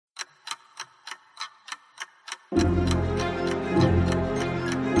Well,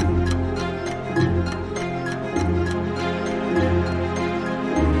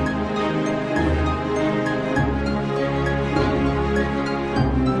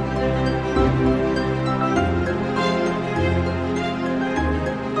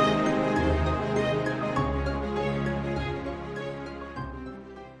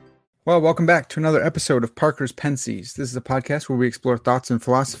 welcome back to another episode of Parker's Pensies. This is a podcast where we explore thoughts in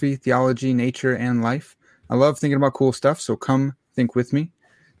philosophy, theology, nature, and life. I love thinking about cool stuff, so come think with me.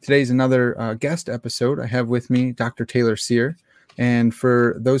 Today's another guest episode. I have with me Dr. Taylor Sear. And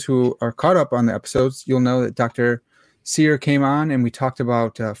for those who are caught up on the episodes, you'll know that Dr. Sear came on and we talked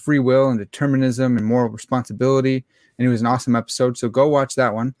about free will and determinism and moral responsibility. And it was an awesome episode, so go watch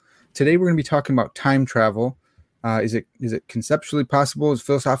that one. Today we're going to be talking about time travel. Is it conceptually possible? Is it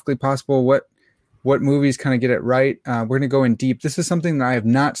philosophically possible? What movies kind of get it right? We're going to go in deep. This is something that I have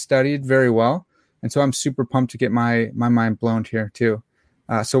not studied very well, and so I'm super pumped to get my mind blown here too.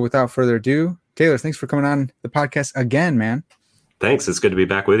 So without further ado, Taylor, thanks for coming on the podcast again, man. Thanks. It's good to be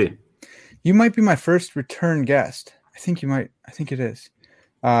back with you. You might be my first return guest. I think it is.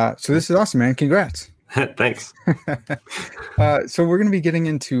 So this is awesome, man. Congrats. Thanks. So we're going to be getting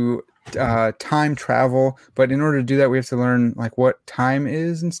into time travel, but in order to do that we have to learn like what time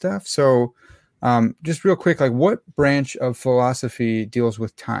is and stuff. So just real quick, like what branch of philosophy deals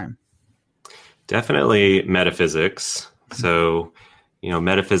with time? Definitely metaphysics. So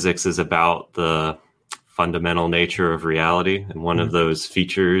metaphysics is about the fundamental nature of reality, and one of those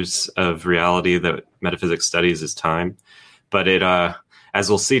features of reality that metaphysics studies is time. But it as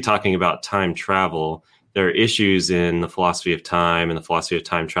we'll see, talking about time travel, there are issues in the philosophy of time and the philosophy of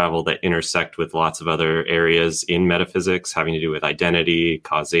time travel that intersect with lots of other areas in metaphysics, having to do with identity,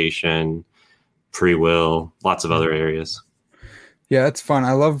 causation, free will, lots of other areas. Yeah, it's fun.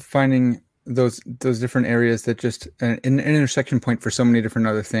 I love finding those different areas that just an intersection point for so many different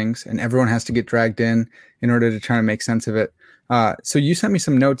other things, and everyone has to get dragged in order to try to make sense of it. So you sent me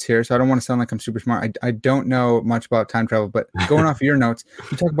some notes here, so I don't want to sound like I'm super smart. I don't know much about time travel, but going off of your notes,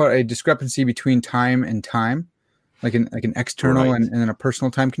 you talk about a discrepancy between time and time, like an external right. and then a personal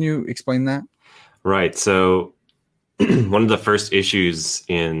time. Can you explain that? Right. So one of the first issues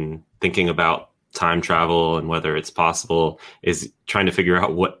in thinking about time travel and whether it's possible is trying to figure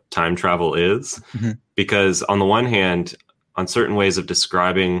out what time travel is. Mm-hmm. Because on the one hand, on certain ways of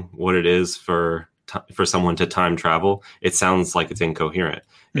describing what it is for someone to time travel, it sounds like it's incoherent.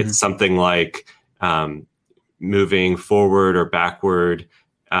 Mm-hmm. It's something like moving forward or backward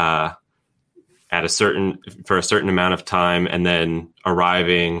for a certain amount of time, and then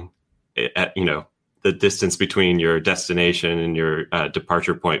arriving at the distance between your destination and your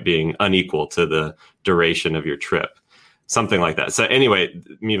departure point being unequal to the duration of your trip. Something like that. So anyway,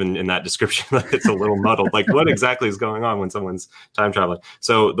 even in that description, it's a little muddled. Like what exactly is going on when someone's time traveling?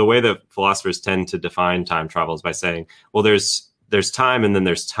 So the way that philosophers tend to define time travel is by saying, well, there's time and then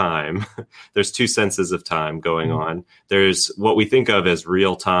there's time. There's two senses of time going on. There's what we think of as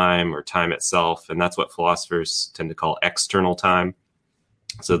real time or time itself, and that's what philosophers tend to call external time.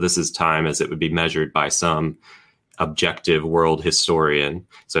 So this is time as it would be measured by some objective world historian.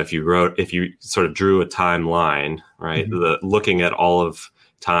 So if you sort of drew a timeline, right, mm-hmm. Looking at all of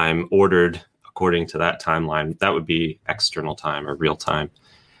time ordered according to that timeline, that would be external time or real time.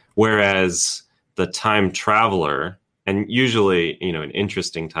 Whereas the time traveler, and usually, in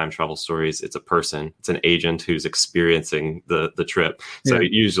interesting time travel stories, it's a person, it's an agent who's experiencing the trip. So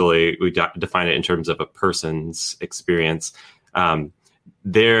usually we define it in terms of a person's experience.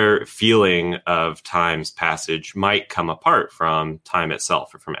 Their feeling of time's passage might come apart from time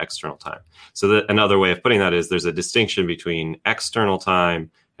itself or from external time. So another way of putting that is there's a distinction between external time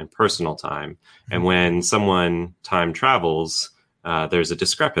and personal time. Mm-hmm. And when someone time travels, there's a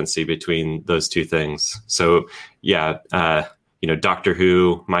discrepancy between those two things. So Doctor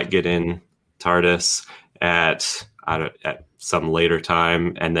Who might get in TARDIS at some later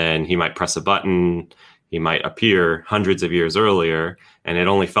time, and then he might press a button. He might appear hundreds of years earlier, and it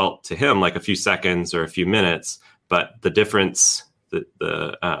only felt to him like a few seconds or a few minutes. But the difference,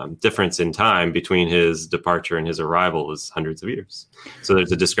 the difference in time between his departure and his arrival is hundreds of years. So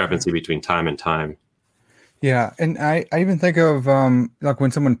there's a discrepancy between time and time. Yeah, and I even think of like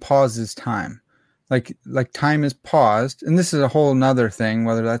when someone pauses time, like time is paused, and this is a whole nother thing,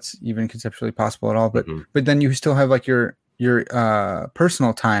 whether that's even conceptually possible at all. But mm-hmm. but then you still have like your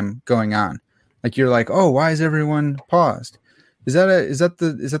personal time going on. Like you're like, oh, why is everyone paused? Is that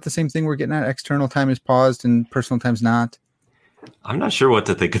the same thing we're getting at? External time is paused and personal time's not? I'm not sure what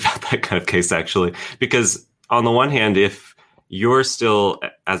to think about that kind of case, actually, because on the one hand, if you're still,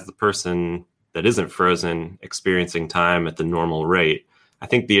 as the person that isn't frozen experiencing time at the normal rate. I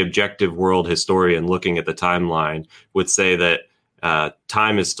think the objective world historian looking at the timeline would say that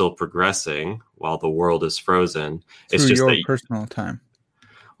time is still progressing while the world is frozen. It's just your that personal time.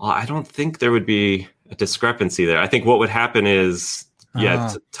 Well, I don't think there would be a discrepancy there. I think what would happen is,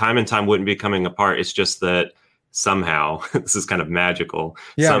 time and time wouldn't be coming apart. It's just that somehow, this is kind of magical,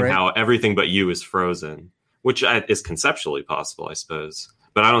 somehow everything but you is frozen, which is conceptually possible, I suppose.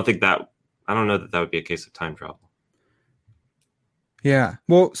 But I don't know that would be a case of time travel. Yeah.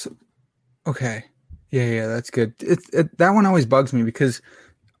 Well, okay. Yeah, that's good. That one always bugs me because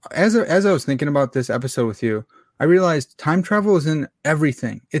as I was thinking about this episode with you, I realized time travel is in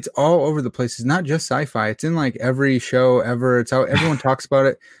everything. It's all over the place. It's not just sci-fi. It's in like every show ever. It's how everyone talks about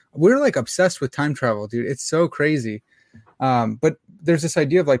it. We're like obsessed with time travel, dude. It's so crazy. But there's this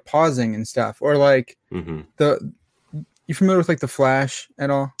idea of like pausing and stuff, or like you familiar with like the Flash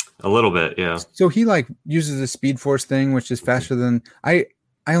at all? A little bit, yeah. So he like uses the Speed Force thing, which is faster than I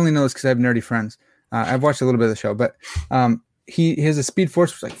only know this because I have nerdy friends. I've watched a little bit of the show, but he has a Speed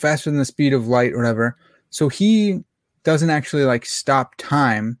Force which is like faster than the speed of light or whatever. So he doesn't actually like stop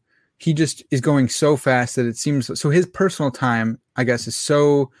time. He just is going so fast that it seems so his personal time, I guess, is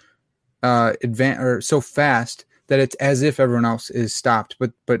so advanced or so fast that it's as if everyone else is stopped,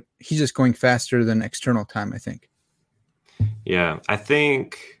 but he's just going faster than external time, I think. Yeah,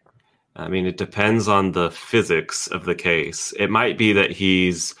 I mean, it depends on the physics of the case. It might be that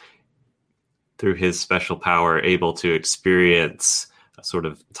he's, through his special power, able to experience a sort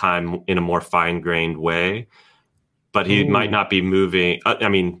of time in a more fine-grained way, but he might not be moving.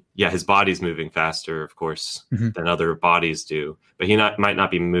 His body's moving faster, of course, than other bodies do, but he might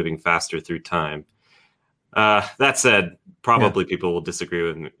not be moving faster through time. That said, probably people will disagree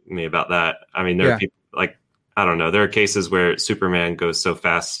with me about that. I mean, there are people like, I don't know. There are cases where Superman goes so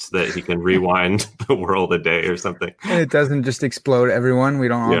fast that he can rewind the world a day or something. And it doesn't just explode everyone. We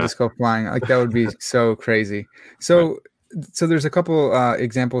don't all just go flying. Like that would be so crazy. So there's a couple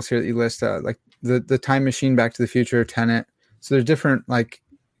examples here that you list, like the Time Machine, Back to the Future, Tenet. So there's different like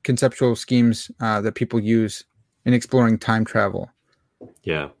conceptual schemes that people use in exploring time travel.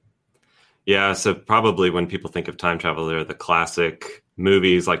 Yeah. Yeah. So probably when people think of time travel, they're the classic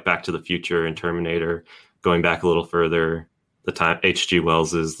movies like Back to the Future and Terminator. Going back a little further, H.G.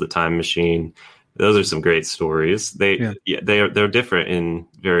 Wells's The Time Machine. Those are some great stories. They're different in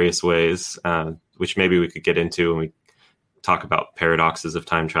various ways, which maybe we could get into when we talk about paradoxes of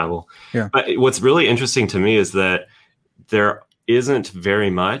time travel. Yeah. But what's really interesting to me is that there isn't very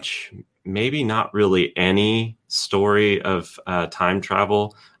much, maybe not really any story of time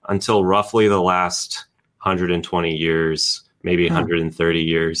travel until roughly the last 120 years, maybe 130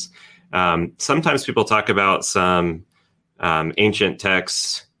 years. Sometimes people talk about some ancient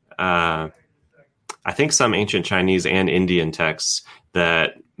texts, I think some ancient Chinese and Indian texts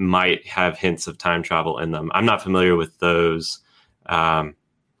that might have hints of time travel in them. I'm not familiar with those, but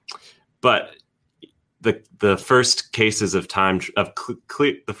the first cases of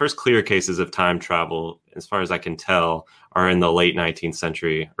the first clear cases of time travel, as far as I can tell, are in the late 19th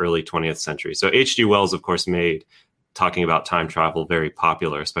century, early 20th century. So H.G. Wells, of course, made talking about time travel very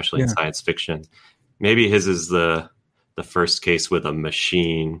popular, especially in science fiction. Maybe his is the first case with a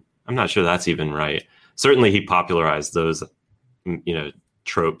machine. I'm not sure that's even right. Certainly he popularized those,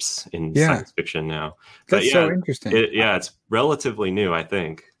 tropes in science fiction now. That's so interesting. It's relatively new, I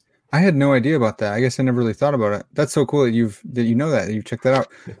think. I had no idea about that. I guess I never really thought about it. That's so cool that you know that you checked that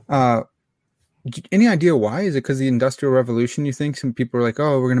out. Any idea why? Is it because of the Industrial Revolution, you think? Some people are like,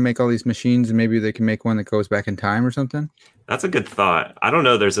 oh, we're going to make all these machines and maybe they can make one that goes back in time or something? That's a good thought. I don't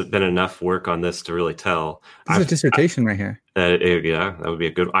know. There's been enough work on this to really tell. There's a dissertation right here. That would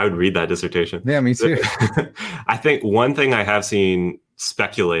be I would read that dissertation. Yeah, me too. I think one thing I have seen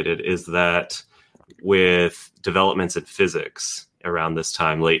speculated is that with developments in physics around this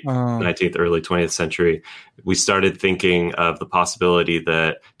time, late 19th, early 20th century, we started thinking of the possibility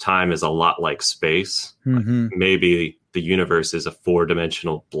that time is a lot like space. Maybe the universe is a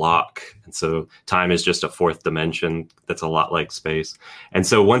 4-dimensional block. And so time is just a 4th dimension that's a lot like space. And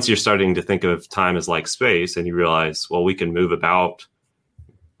so once you're starting to think of time as like space and you realize, well, we can move about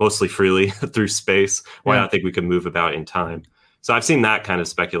mostly freely through space. Why not think we can move about in time? So I've seen that kind of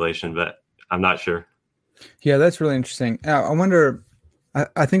speculation, but I'm not sure. Yeah, that's really interesting. I wonder,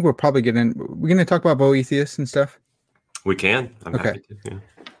 I think we're probably we're going to talk about Boethius and stuff. We can. I'm happy to. Yeah.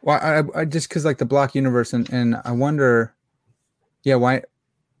 Well, I just because like the block universe and I wonder, why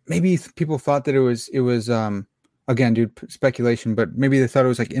maybe people thought that it was again, dude, speculation, but maybe they thought it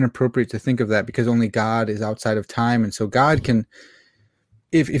was like inappropriate to think of that because only God is outside of time. And so God can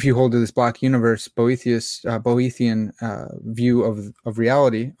if you hold to this black universe, Boethian view of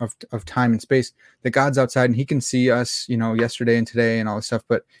reality, of time and space, that God's outside and he can see us, yesterday and today and all this stuff,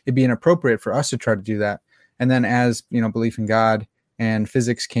 but it'd be inappropriate for us to try to do that. And then as, belief in God and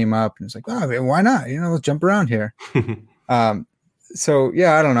physics came up, and it's like, wow, why not? Let's jump around here. So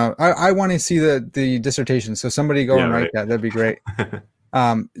yeah, I don't know. I want to see the dissertation. So somebody go and write that. That'd be great.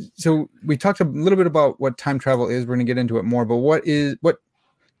 So we talked a little bit about what time travel is. We're going to get into it more, but what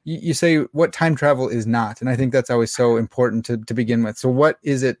you say what time travel is not. And I think that's always so important to begin with. So what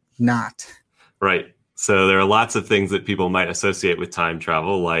is it not? Right. So there are lots of things that people might associate with time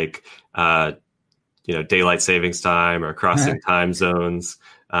travel, like, daylight savings time or crossing time zones.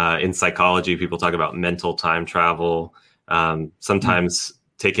 In psychology, people talk about mental time travel. Sometimes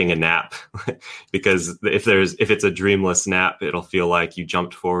taking a nap, because if it's a dreamless nap, it'll feel like you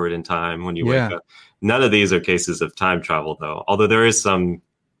jumped forward in time when you wake up. None of these are cases of time travel, though, although there is some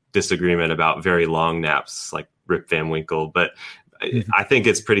disagreement about very long naps like Rip Van Winkle. But I think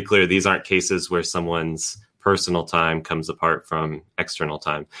it's pretty clear these aren't cases where someone's personal time comes apart from external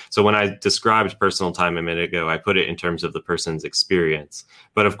time. So when I described personal time a minute ago, I put it in terms of the person's experience.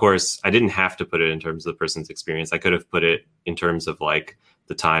 But of course, I didn't have to put it in terms of the person's experience. I could have put it in terms of like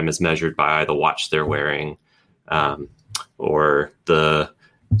the time is measured by the watch they're wearing, or the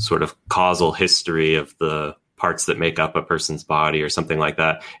sort of causal history of the parts that make up a person's body or something like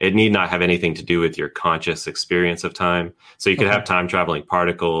that. It need not have anything to do with your conscious experience of time. So you could have time traveling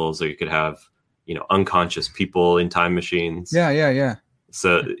particles, or you could have, unconscious people in time machines. Yeah.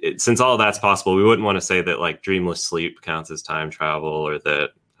 So since all that's possible, we wouldn't want to say that like dreamless sleep counts as time travel, or that,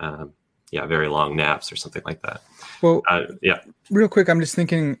 very long naps or something like that. Well, real quick, I'm just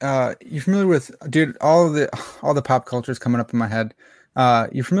thinking, you familiar with, dude, all the pop culture is coming up in my head.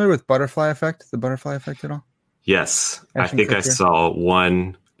 You familiar with the butterfly effect at all? Yes. I think I saw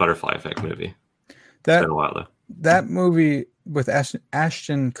one Butterfly Effect movie. It's been a while though. That movie with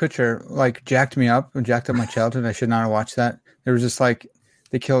Ashton Kutcher like jacked me up and jacked up my childhood. I should not have watched that. There was just like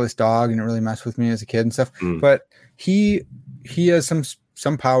they kill this dog and it really messed with me as a kid and stuff. But he has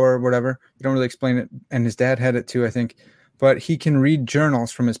some power or whatever. They don't really explain it, and his dad had it too, I think. But he can read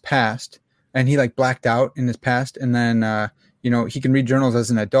journals from his past, and he like blacked out in his past, and then he can read journals as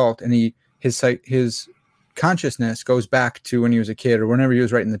an adult, and his consciousness goes back to when he was a kid or whenever he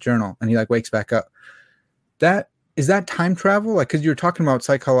was writing the journal, and he like wakes back up. Is that time travel? Like, because you were talking about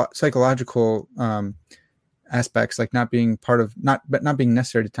psychological aspects, like not being part of not being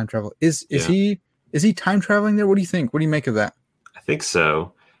necessary to time travel. Is he time traveling there? What do you think? What do you make of that? I think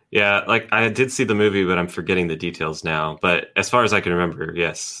so. Yeah, like I did see the movie, but I'm forgetting the details now. But as far as I can remember,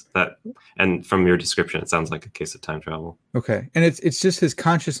 yes, and from your description, it sounds like a case of time travel. Okay, and it's just his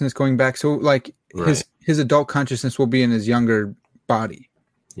consciousness going back. So like his adult consciousness will be in his younger body.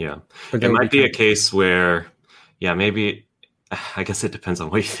 Yeah, it might be a case where, maybe, I guess it depends on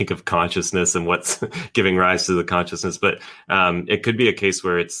what you think of consciousness and what's giving rise to the consciousness. But it could be a case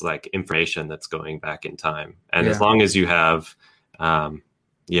where it's like information that's going back in time, and as long as you have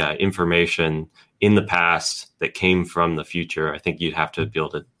information in the past that came from the future, I think you'd have to be able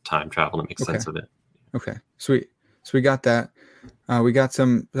to time travel to make sense of it. Okay, sweet. So we got that. We got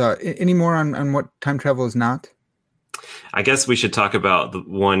some, any more on what time travel is not? I guess we should talk about the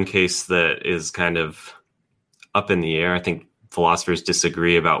one case that is kind of up in the air. I think philosophers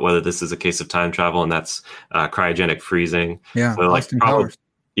disagree about whether this is a case of time travel, and that's cryogenic freezing. Yeah, so Austin Powers.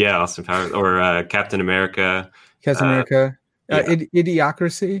 Yeah, Austin Powers, or Captain America. Captain America.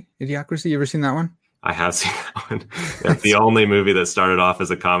 Idiocracy. You ever seen that one? I have seen that one. It's the only movie that started off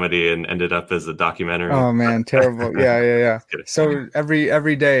as a comedy and ended up as a documentary. Oh man, terrible. Yeah. So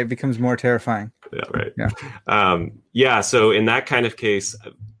every day it becomes more terrifying. Yeah, right. Yeah. So in that kind of case,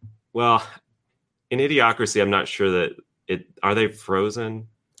 well, in Idiocracy, I'm not sure that are they frozen?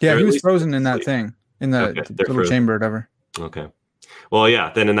 Yeah, he was frozen in that thing, in the little frozen chamber or whatever. Okay. Well,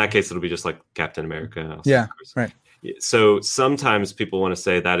 yeah, then in that case, it'll be just like Captain America. Yeah, right. So sometimes people want to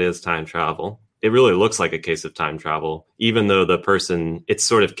say that is time travel. It really looks like a case of time travel, even though the person, it's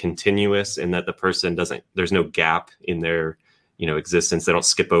sort of continuous in that the person there's no gap in their, existence. They don't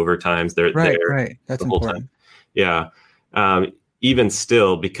skip over times. They're right, there right. That's the whole important. Time. Yeah. Even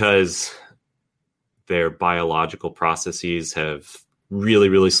still, because their biological processes have really,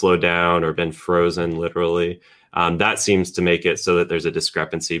 really slowed down or been frozen literally, that seems to make it so that there's a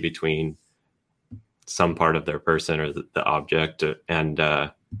discrepancy between some part of their person or the object and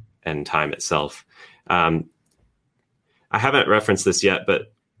time itself. I haven't referenced this yet,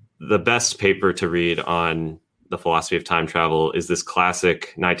 but the best paper to read on the philosophy of time travel is this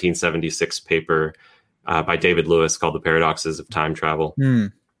classic 1976 paper by David Lewis called The Paradoxes of Time Travel.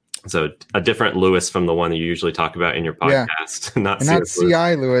 Mm. So a different Lewis from the one that you usually talk about in your podcast, not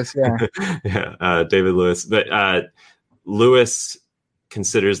C.I. Lewis. Yeah, yeah, David Lewis. But Lewis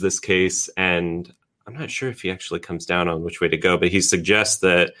considers this case, and I'm not sure if he actually comes down on which way to go, but he suggests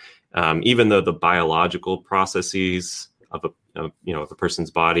that even though the biological processes of a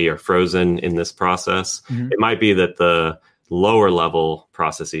person's body are frozen in this process, it might be that the lower level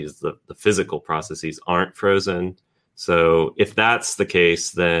processes, the physical processes, aren't frozen. So if that's the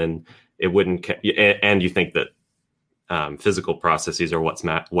case, then it wouldn't. And you think that physical processes are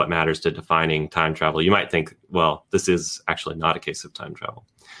what matters to defining time travel. You might think, well, this is actually not a case of time travel.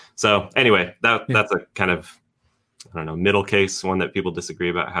 So anyway, that's a kind of, I don't know, middle case, one that people disagree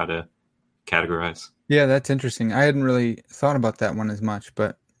about how to categorize. Yeah, that's interesting. I hadn't really thought about that one as much,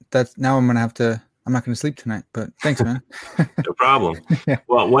 but now I'm not going to sleep tonight, but thanks, man. No problem. Yeah.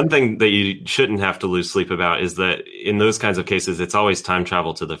 Well, one thing that you shouldn't have to lose sleep about is that in those kinds of cases, it's always time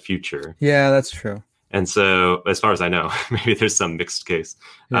travel to the future. Yeah, that's true. And so, as far as I know, maybe there's some mixed case.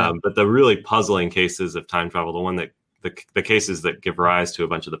 Yeah. But the really puzzling cases of time travel, the one that the cases that give rise to a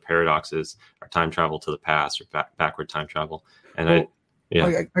bunch of the paradoxes, are time travel to the past or backward time travel. And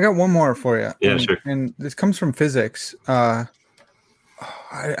I got one more for you. Yeah, sure. And this comes from physics.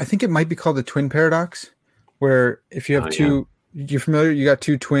 I think it might be called the twin paradox, where if you have you're familiar, you got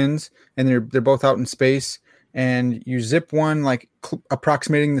two twins and they're both out in space, and you zip one like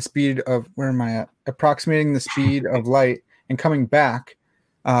approximating the speed of approximating the speed of light and coming back.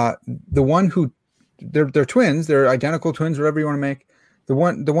 The one who they're twins, they're identical twins, whatever you want to make. The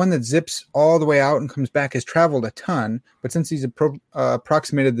one that zips all the way out and comes back has traveled a ton, but since he's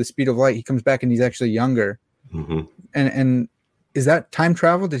approximated the speed of light, he comes back and he's actually younger. Mm-hmm. And is that time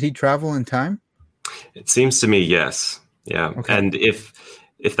travel? Did he travel in time? It seems to me, yes. Yeah. Okay. And if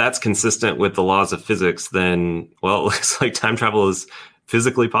that's consistent with the laws of physics, then, well, it looks like time travel is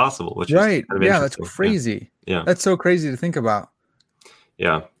physically possible, which right. is kind of that's crazy. Yeah. That's so crazy to think about.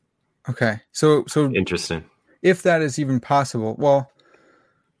 Yeah. Okay. So interesting. If that is even possible, well,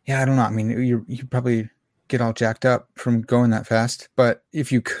 yeah, I don't know. I mean, you probably get all jacked up from going that fast, but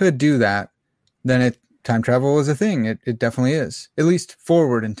if you could do that, then time travel is a thing. It definitely is, at least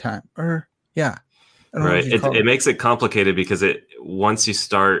forward in time. Or yeah, right. It makes it complicated because once you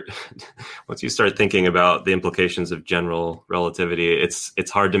start thinking about the implications of general relativity,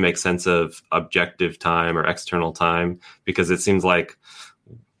 it's hard to make sense of objective time or external time, because it seems like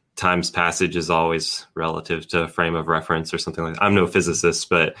time's passage is always relative to a frame of reference or something like that. I'm no physicist,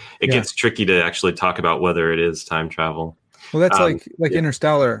 but it gets tricky to actually talk about whether it is time travel. Well, that's like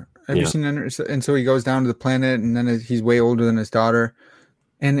Interstellar. Have you seen Interstellar? And so he goes down to the planet, and then he's way older than his daughter,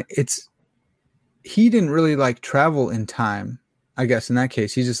 and he didn't really like travel in time. I guess in that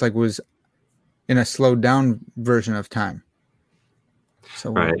case, he just like was in a slowed down version of time.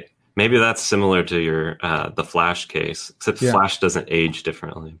 So right. Maybe that's similar to your the Flash case, except Flash doesn't age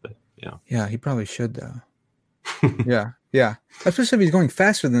differently. But yeah. Yeah, he probably should though. Yeah. Especially if he's going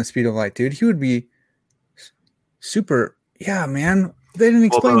faster than the speed of light, dude. He would be super. Yeah, man. They didn't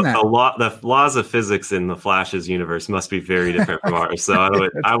explain that. The laws of physics in the Flash's universe must be very different from ours. So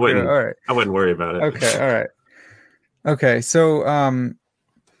I wouldn't worry about it. Okay. All right. Okay. So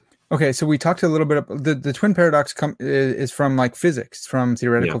so we talked a little bit about the twin paradox is from like physics, from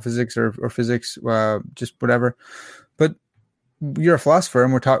theoretical physics or physics, just whatever. But you're a philosopher,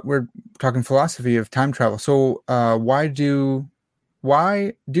 and we're talking philosophy of time travel. So why do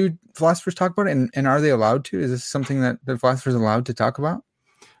philosophers talk about it, and are they allowed to? Is this something that the philosophers are allowed to talk about?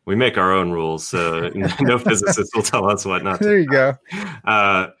 We make our own rules, so no physicist will tell us what not to. There you go.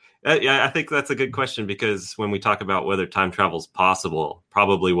 Yeah, I think that's a good question, because when we talk about whether time travel is possible,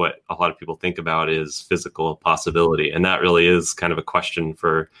 probably what a lot of people think about is physical possibility. And that really is kind of a question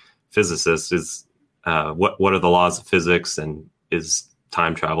for physicists, is what are the laws of physics, and is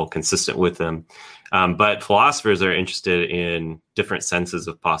time travel consistent with them? But philosophers are interested in different senses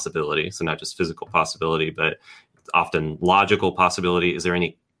of possibility. So not just physical possibility, but often logical possibility. Is there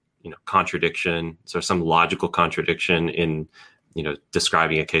any contradiction? Is there some logical contradiction in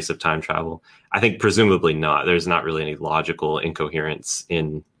describing a case of time travel? I think presumably not. There's not really any logical incoherence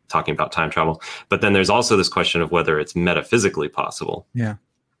in talking about time travel. But then there's also this question of whether it's metaphysically possible. Yeah.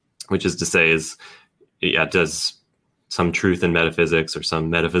 Which is to say does some truth in metaphysics or some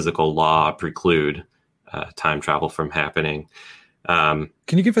metaphysical law preclude time travel from happening? Can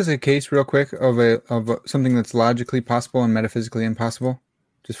you give us a case real quick of something that's logically possible and metaphysically impossible,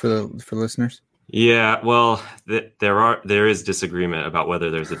 just for listeners? Yeah, well, there is disagreement about whether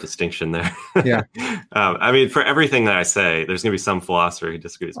there's a distinction there. Yeah. I mean, for everything that I say, there's going to be some philosopher who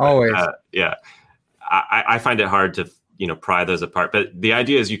disagrees. Always. Yeah. I find it hard to, pry those apart. But the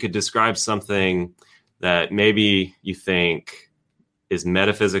idea is you could describe something that maybe you think is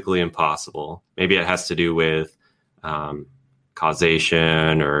metaphysically impossible. Maybe it has to do with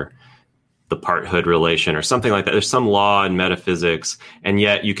causation or the part-hood relation or something like that. There's some law in metaphysics, and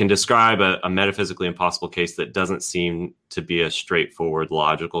yet you can describe a metaphysically impossible case that doesn't seem to be a straightforward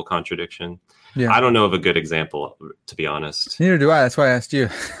logical contradiction. Yeah. I don't know of a good example, to be honest. Neither do I. That's why I asked you.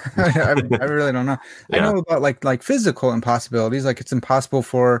 I really don't know. Yeah. I know about like physical impossibilities. Like it's impossible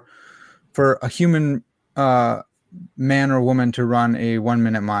for a human man or woman to run a 1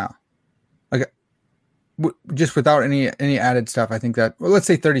 minute mile. Like just without any added stuff. I think that, well, let's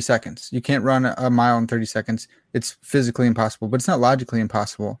say 30 seconds. You can't run a mile in 30 seconds. It's physically impossible, but it's not logically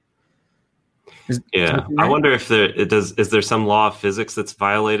impossible. I wonder if is there some law of physics that's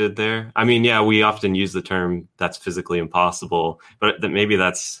violated there? I mean, yeah, we often use the term that's physically impossible, but maybe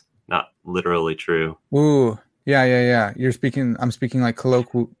that's not literally true. Ooh, yeah. I'm speaking like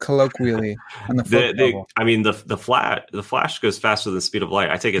colloquially on the level. I mean, the flash goes faster than the speed of light.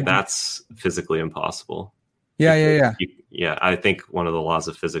 I take it that's physically impossible. Yeah. I think one of the laws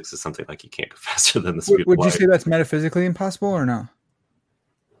of physics is something like you can't go faster than the speed of light. Would you say that's metaphysically impossible or no?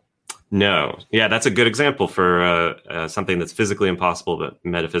 No. Yeah, that's a good example for something that's physically impossible but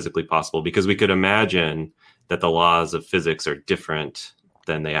metaphysically possible, because we could imagine that the laws of physics are different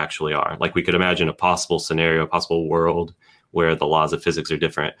than they actually are. Like we could imagine a possible scenario, a possible world where the laws of physics are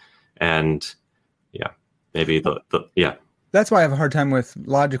different. And maybe That's why I have a hard time with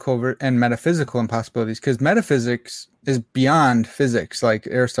logical and metaphysical impossibilities, because metaphysics is beyond physics, like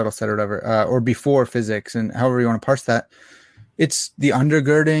Aristotle said or whatever, or before physics, and however you want to parse that. It's the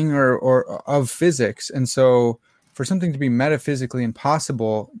undergirding or of physics. And so for something to be metaphysically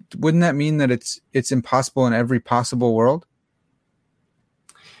impossible, wouldn't that mean that it's impossible in every possible world?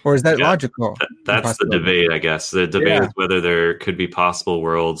 Or is that logical? That's the debate, I guess. The debate is whether there could be possible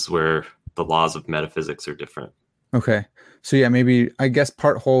worlds where the laws of metaphysics are different. Okay. So maybe I guess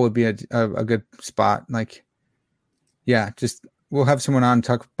part whole would be a good spot. Like, just we'll have someone on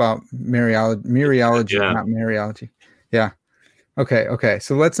talk about mereology, not Mariology. Yeah. Okay.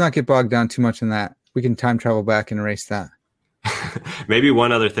 So let's not get bogged down too much in that. We can time travel back and erase that. Maybe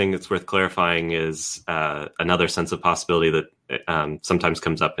one other thing that's worth clarifying is another sense of possibility that sometimes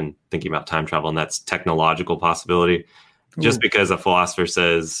comes up in thinking about time travel, and that's technological possibility. Ooh. Just because a philosopher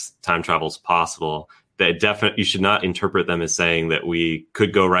says time travel is possible, you should not interpret them as saying that we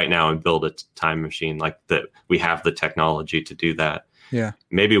could go right now and build a time machine, like that we have the technology to do that. Yeah.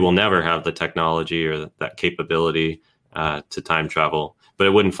 Maybe we'll never have the technology or that capability to time travel, but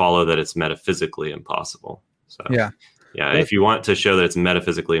it wouldn't follow that it's metaphysically impossible. So if you want to show that it's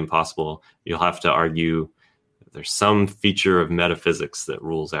metaphysically impossible, you'll have to argue that there's some feature of metaphysics that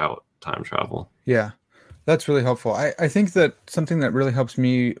rules out time travel. Yeah, that's really helpful. I think that something that really helps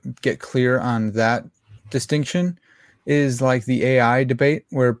me get clear on that distinction is like the AI debate,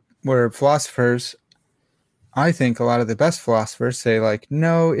 where philosophers, I think a lot of the best philosophers say like,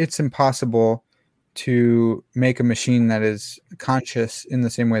 no, it's impossible to make a machine that is conscious in the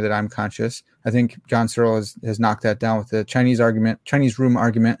same way that I'm conscious. I think John Searle has knocked that down with the Chinese room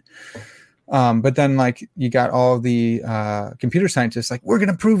argument. But then like you got all the computer scientists like, we're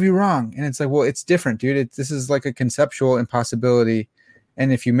going to prove you wrong. And it's like, well, it's different, dude. This is like a conceptual impossibility.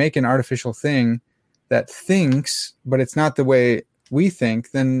 And if you make an artificial thing that thinks, but it's not the way we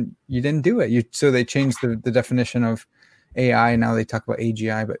think, then you didn't do it. So they changed the definition of AI. Now they talk about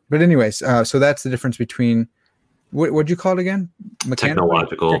AGI, but anyways, so that's the difference between what'd you call it again?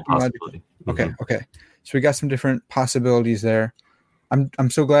 Technological possibility. Okay. So we got some different possibilities there. I'm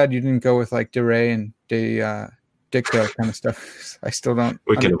so glad you didn't go with like de re and dicta kind of stuff. I still don't.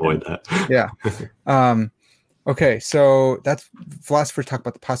 We can avoid that. Yeah. Okay. So that's philosophers talk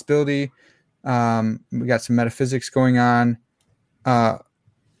about the possibility. We got some metaphysics going on.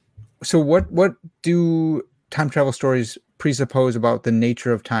 So what do time travel stories presuppose about the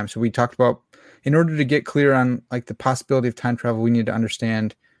nature of time? So we talked about, in order to get clear on like the possibility of time travel, we need to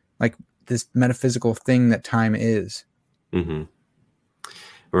understand like this metaphysical thing that time is. Mm-hmm.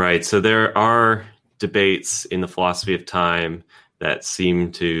 Right. So there are debates in the philosophy of time that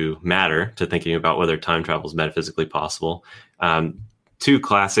seem to matter to thinking about whether time travel is metaphysically possible. Two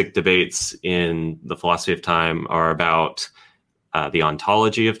classic debates in the philosophy of time are about the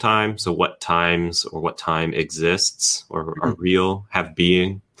ontology of time. So what times or what time exists or are real, have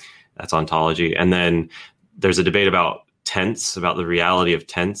being. That's ontology. And then there's a debate about tense, about the reality of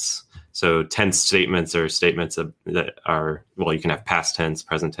tense. So tense statements are statements that are, well, you can have past tense,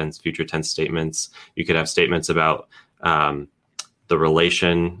 present tense, future tense statements. You could have statements about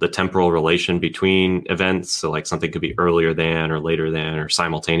the temporal relation between events. So like something could be earlier than or later than or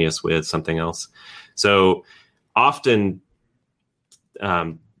simultaneous with something else. So often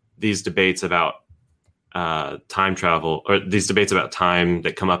these debates about time travel, or these debates about time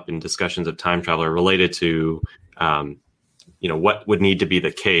that come up in discussions of time travel, are related to what would need to be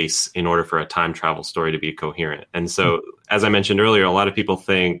the case in order for a time travel story to be coherent. And so, as I mentioned earlier, a lot of people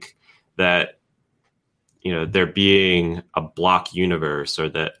think that there being a block universe, or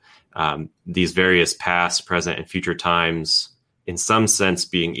that these various past, present, and future times, in some sense,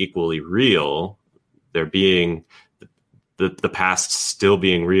 being equally real, there being the past still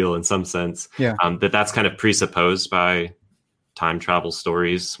being real in some sense, that's kind of presupposed by time travel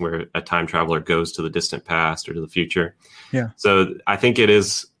stories where a time traveler goes to the distant past or to the future. Yeah. So I think it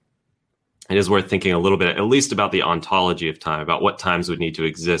is worth thinking a little bit, at least about the ontology of time, about what times would need to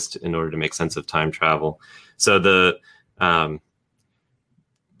exist in order to make sense of time travel. So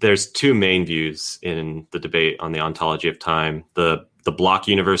there's two main views in the debate on the ontology of time: the block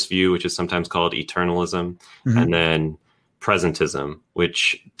universe view, which is sometimes called eternalism, and then presentism,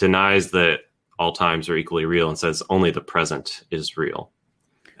 which denies that all times are equally real and says only the present is real.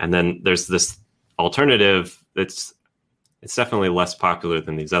 And then there's this alternative it's definitely less popular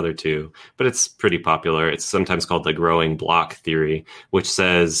than these other two, but it's pretty popular. It's sometimes called the growing block theory, which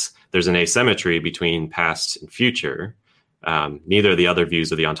says there's an asymmetry between past and future. Neither of the other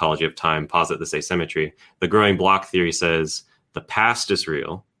views of the ontology of time posit this asymmetry. The growing block theory says the past is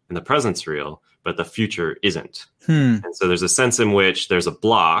real and the present's real, but the future isn't. And so there's a sense in which there's a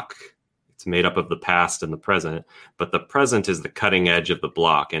block. It's made up of the past and the present, but the present is the cutting edge of the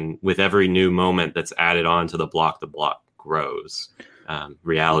block. And with every new moment that's added on to the block grows.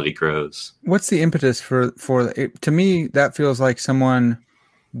 Reality grows. What's the impetus for it? To me, that feels like someone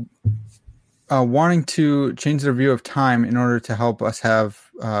wanting to change their view of time in order to help us have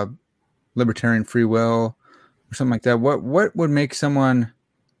libertarian free will or something like that. What would make someone?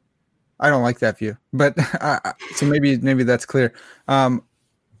 I don't like that view, but so maybe that's clear.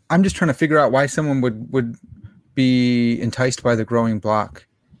 I'm just trying to figure out why someone would be enticed by the growing block.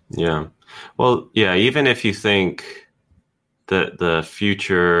 Yeah. Well, yeah, even if you think that the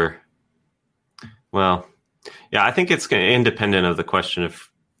future, well, yeah, I think it's independent of the question of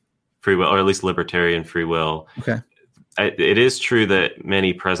free will, or at least libertarian free will. Okay. It is true that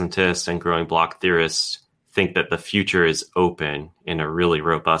many presentists and growing block theorists think that the future is open in a really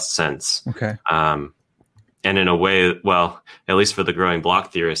robust sense. Okay. And in a way, well, at least for the growing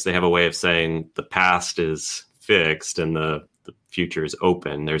block theorists, they have a way of saying the past is fixed and the future is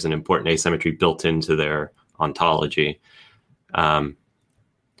open. There's an important asymmetry built into their ontology. But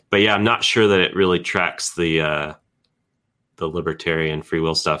yeah, I'm not sure that it really tracks the libertarian free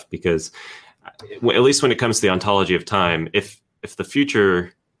will stuff, because at least when it comes to the ontology of time, if the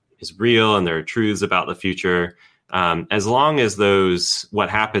future is real and there are truths about the future, as long as what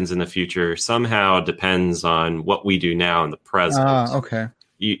happens in the future somehow depends on what we do now in the present, okay,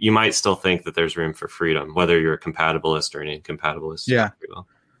 you might still think that there's room for freedom, whether you're a compatibilist or an incompatibilist. Yeah.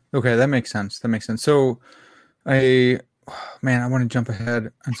 Okay, that makes sense. So, I want to jump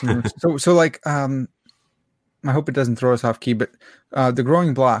ahead on some. so like, I hope it doesn't throw us off key, but the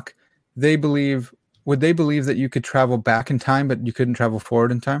growing block, would they believe that you could travel back in time, but you couldn't travel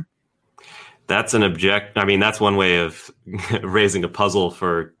forward in time? That's that's one way of raising a puzzle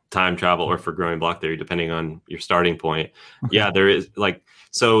for time travel or for growing block theory, depending on your starting point. Okay. Yeah, there is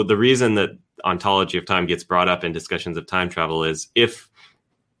so the reason that ontology of time gets brought up in discussions of time travel is if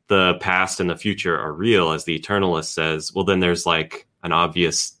the past and the future are real, as the eternalist says, well, then there's like an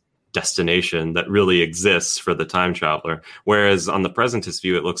obvious destination that really exists for the time traveler. Whereas on the presentist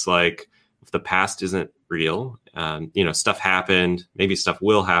view, it looks like if the past isn't real, stuff happened, maybe stuff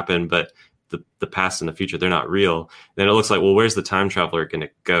will happen, but the past and the future, they're not real. Then it looks like, well, where's the time traveler going to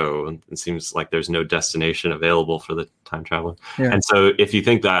go? And it seems like there's no destination available for the time traveler. Yeah. And so if you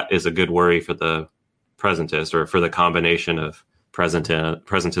think that is a good worry for the presentist, or for the combination of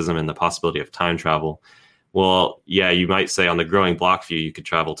presentism and the possibility of time travel, well, yeah, you might say on the growing block view, you could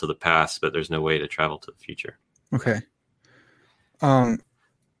travel to the past, but there's no way to travel to the future. Okay. We're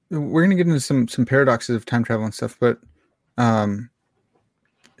going to get into some paradoxes of time travel and stuff, but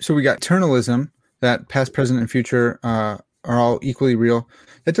so we got eternalism, that past, present, and future are all equally real.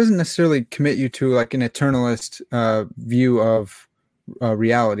 That doesn't necessarily commit you to like an eternalist view of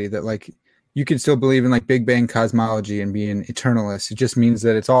reality, that like you can still believe in like Big Bang cosmology and be an eternalist. It just means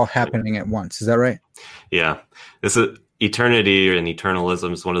that it's all happening at once. Is that right? Yeah. Eternity and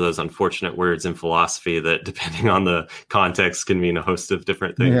eternalism is one of those unfortunate words in philosophy that, depending on the context, can mean a host of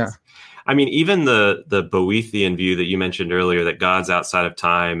different things. Yeah. I mean, even the Boethian view that you mentioned earlier, that God's outside of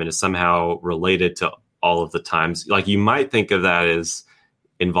time and is somehow related to all of the times, like you might think of that as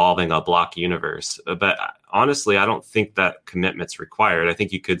involving a block universe. But honestly, I don't think that commitment's required. I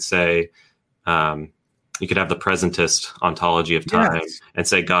think you could say, you could have the presentist ontology of time and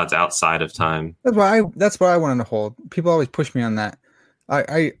say God's outside of time. That's what I wanted to hold. People always push me on that.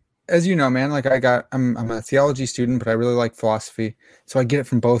 I as you know, man, like I'm a theology student, but I really like philosophy, so I get it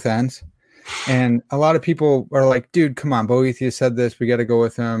from both ends. And a lot of people are like, dude, come on, Boethius said this, we got to go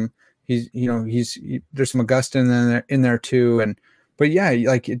with him. There's some Augustine in there too. But yeah,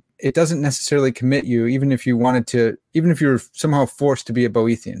 like it doesn't necessarily commit you, even if you wanted to, even if you're somehow forced to be a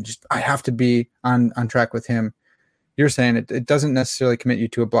Boethian, just, I have to be on track with him. You're saying it doesn't necessarily commit you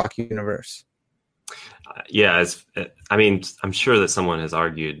to a block universe. Yeah, I mean, I'm sure that someone has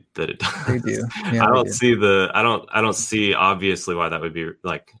argued that it does. They do. Yeah, I don't see obviously why that would be,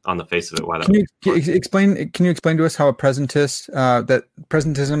 like, on the face of it. Why that? Can you explain to us how a presentist, that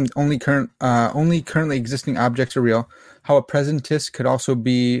presentism only currently existing objects are real? How a presentist could also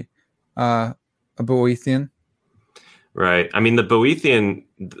be a Boethian? Right. I mean, the Boethian,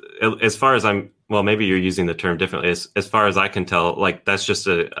 as far as maybe you're using the term differently. As far as I can tell, like, that's just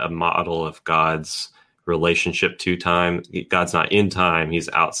a model of God's relationship to time. God's not in time, he's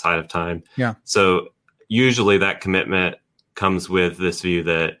outside of time. Yeah. So usually that commitment comes with this view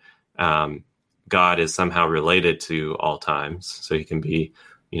that God is somehow related to all times. So he can be,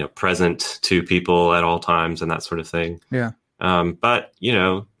 present to people at all times and that sort of thing. Yeah. But,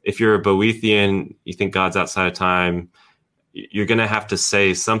 if you're a Boethian, you think God's outside of time, you're going to have to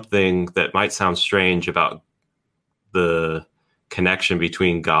say something that might sound strange about the connection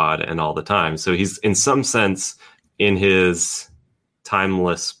between God and all the time. So he's, in some sense, in his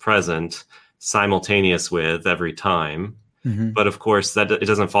timeless present, simultaneous with every time. Mm-hmm. But of course, that it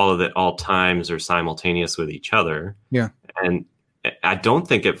doesn't follow that all times are simultaneous with each other. Yeah. And I don't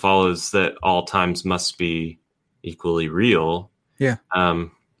think it follows that all times must be equally real. Yeah.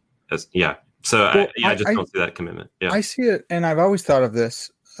 So I just don't see that commitment. Yeah. I see it, and I've always thought of this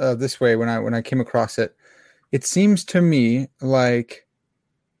way when I came across it. It seems to me like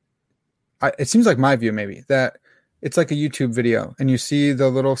it seems like my view, maybe, that it's like a YouTube video, and you see the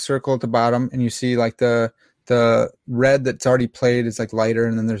little circle at the bottom, and you see like the red that's already played is like lighter,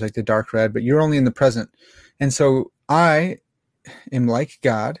 and then there's like the dark red, but you're only in the present. And so I am like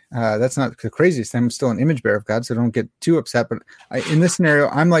God. That's not the craziest thing. I'm still an image bearer of God, so don't get too upset. But in this scenario,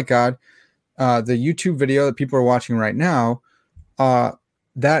 I'm like God. The YouTube video that people are watching right now,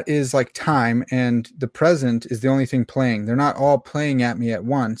 that is like time, and the present is the only thing playing. They're not all playing at me at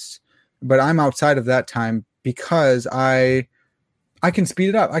once, but I'm outside of that time because I can speed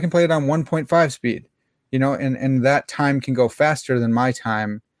it up. I can play it on 1.5 speed, and that time can go faster than my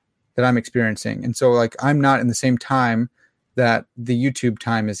time that I'm experiencing. And so, like, I'm not in the same time that the YouTube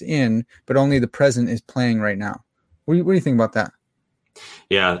time is in, but only the present is playing right now. What do you think about that?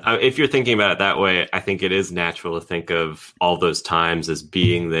 Yeah, if you're thinking about it that way, I think it is natural to think of all those times as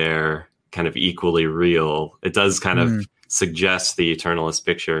being there, kind of equally real. It does kind of suggest the eternalist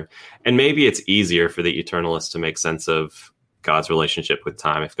picture. And maybe it's easier for the eternalist to make sense of God's relationship with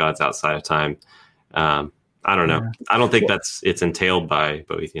time if God's outside of time. I don't know. I don't think it's entailed by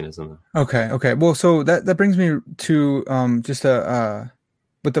Boethianism. Okay. Well, so that brings me to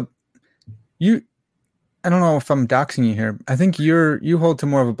I don't know if I'm doxing you here. I think you hold to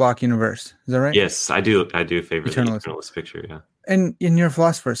more of a block universe. Is that right? Yes, I do. I do favor the eternalist picture. Yeah. And you're a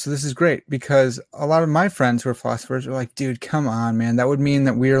philosopher, so this is great, because a lot of my friends who are philosophers are like, dude, come on, man. That would mean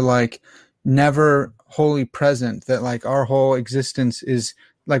that we're like never wholly present, that like our whole existence is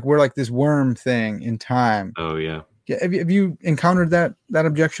like we're like this worm thing in time. Oh, yeah. Have you encountered that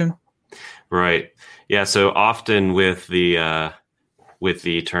objection? Right. Yeah. So often with the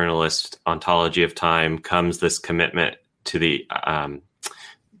eternalist ontology of time comes this commitment to the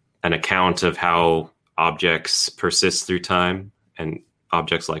an account of how objects persist through time, and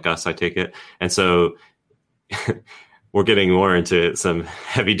objects like us, I take it. And so we're getting more into some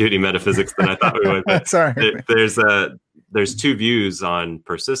heavy duty metaphysics than I thought we would. Sorry. There's two views on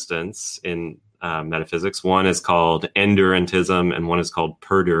persistence in metaphysics. One is called endurantism and one is called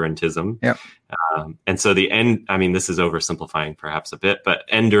perdurantism. Yep. And so this is oversimplifying perhaps a bit, but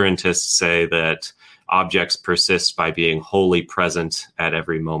endurantists say that objects persist by being wholly present at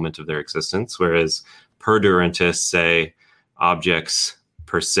every moment of their existence, whereas perdurantists say objects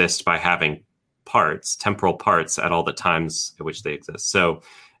persist by having temporal parts at all the times at which they exist. So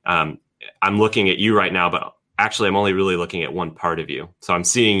I'm looking at you right now, but actually I'm only really looking at one part of you. So I'm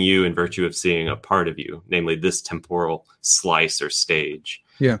seeing you in virtue of seeing a part of you, namely this temporal slice or stage.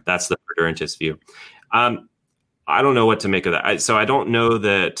 Yeah. That's the perdurantist view. I don't know what to make of that. So I don't know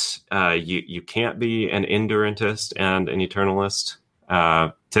that you can't be an endurantist and an eternalist.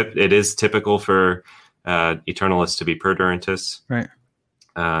 It is typical for eternalists to be perdurantists. Right.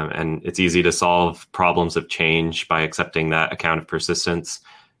 And it's easy to solve problems of change by accepting that account of persistence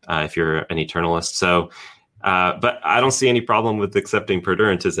if you're an eternalist. So, but I don't see any problem with accepting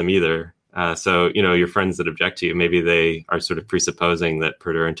perdurantism either. So, your friends that object to you, maybe they are sort of presupposing that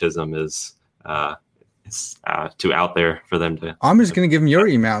perdurantism is too out there for them to. I'm just going to give them your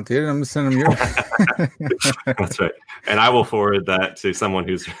email, dude. I'm going to send them your. That's right. And I will forward that to someone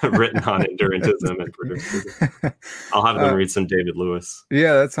who's written on endurantism and perdurantism. I'll have them read some David Lewis.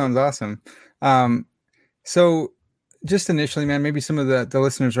 Yeah, that sounds awesome. So just initially, man, maybe some of the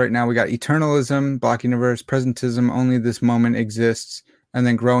listeners right now, we got eternalism, block universe, presentism, only this moment exists, and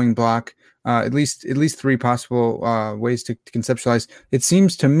then growing block. At least three possible ways to conceptualize. It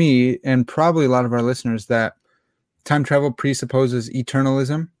seems to me, and probably a lot of our listeners, that time travel presupposes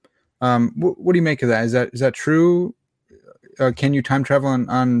eternalism. What do you make of that? Is that true? Can you time travel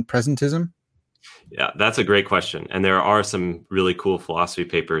on presentism? Yeah, that's a great question. And there are some really cool philosophy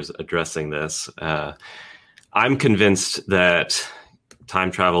papers addressing this. I'm convinced that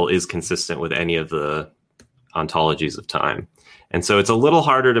time travel is consistent with any of the ontologies of time. And so it's a little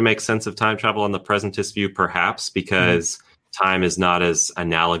harder to make sense of time travel on the presentist view, perhaps, because time is not as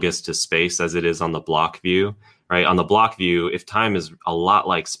analogous to space as it is on the block view, right? On the block view, if time is a lot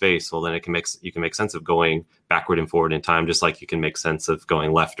like space, well, then you can make sense of going backward and forward in time, just like you can make sense of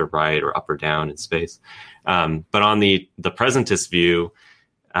going left or right or up or down in space. But on the presentist view,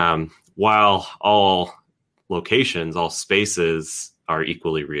 while all locations, all spaces are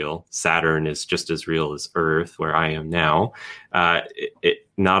equally real. Saturn is just as real as Earth, where I am now.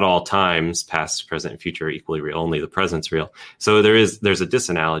 Not all times, past, present, and future, are equally real. Only the present's real. So there's a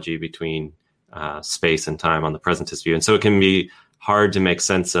disanalogy between space and time on the presentist view, and so it can be hard to make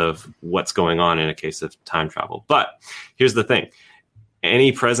sense of what's going on in a case of time travel. But here's the thing: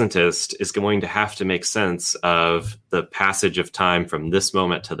 any presentist is going to have to make sense of the passage of time from this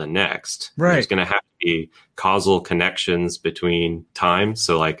moment to the next. Right. There's going to have to be causal connections between time.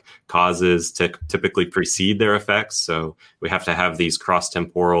 So like causes typically precede their effects. So we have to have these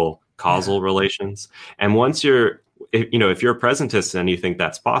cross-temporal causal relations. And once if you're a presentist and you think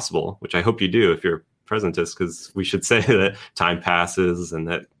that's possible, which I hope you do if you're a presentist, because we should say that time passes and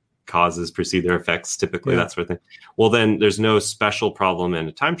that causes precede their effects, typically, that sort of thing. Well, then there's no special problem in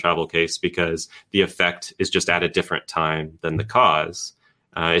a time travel case because the effect is just at a different time than the cause.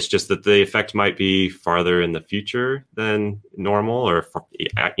 It's just that the effect might be farther in the future than normal, or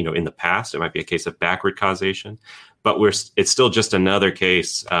in the past. It might be a case of backward causation, but it's still just another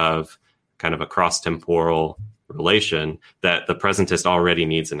case of kind of a cross-temporal relation that the presentist already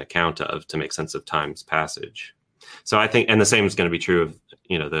needs an account of to make sense of time's passage. So I think, and the same is going to be true of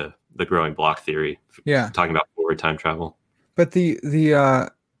the growing block theory. Yeah, talking about forward time travel. But the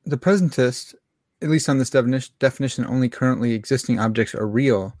presentist, at least on this definition, only currently existing objects are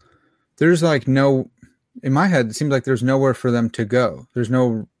real. There's in my head, it seems like there's nowhere for them to go. There's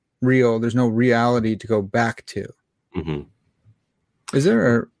no reality to go back to. Mm-hmm. Is there,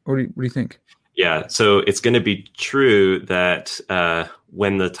 or what do you think? Yeah, so it's going to be true that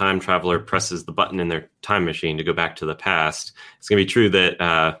when the time traveler presses the button in their time machine to go back to the past, it's going to be true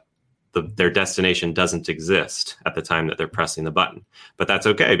that their destination doesn't exist at the time that they're pressing the button. But that's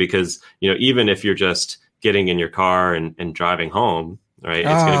okay, because even if you're just getting in your car and driving home, right,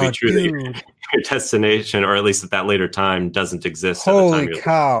 it's going to be true that your destination, or at least at that later time, doesn't exist. Holy at the time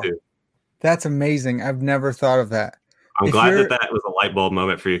cow! That's amazing. I've never thought of that. I'm glad that was a light bulb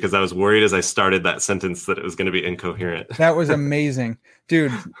moment for you, because I was worried as I started that sentence that it was going to be incoherent. That was amazing.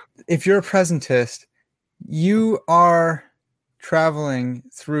 Dude, if you're a presentist, you are traveling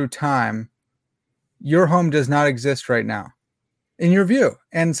through time. Your home does not exist right now, in your view.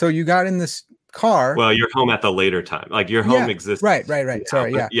 And so you got in this car. Well, you're home at the later time. Like your home exists. Right.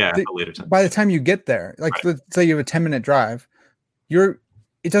 Sorry, yeah. Yeah, at the later time. By the time you get there, let's say you have a 10-minute drive,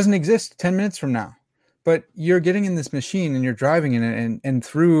 it doesn't exist 10 minutes from now. But you're getting in this machine and you're driving in it, and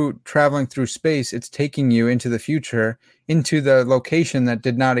through traveling through space, it's taking you into the future, into the location that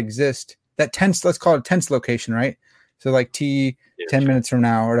did not exist. That tense, let's call it tense location, right? So like 10 minutes from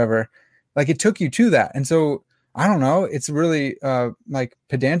now or whatever, like it took you to that. And so I don't know, it's really like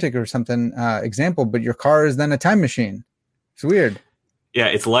pedantic or something example, but your car is then a time machine. It's weird. Yeah,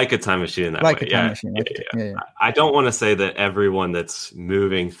 it's like a time machine in that way. Yeah. I don't want to say that everyone that's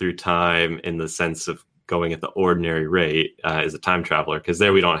moving through time in the sense of going at the ordinary rate is a time traveler, because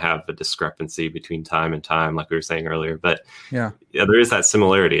there we don't have a discrepancy between time and time, like we were saying earlier. But yeah, there is that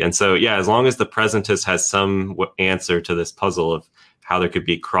similarity. And so, yeah, as long as the presentist has some answer to this puzzle of how there could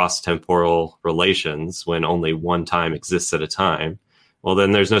be cross-temporal relations when only one time exists at a time, well,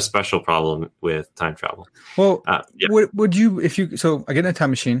 then there's no special problem with time travel. Well, would you, so I get in a time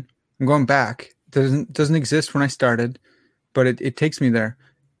machine, I'm going back, doesn't exist when I started, but it takes me there.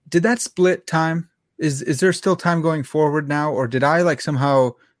 Did that split time? Is there still time going forward now, or did I like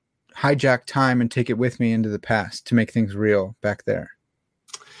somehow hijack time and take it with me into the past to make things real back there?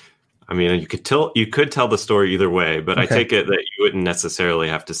 I mean, you could tell the story either way, but okay. I take it that you wouldn't necessarily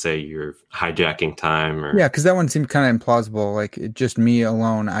have to say you're hijacking time. Or... Yeah, because that one seemed kind of implausible. Like just me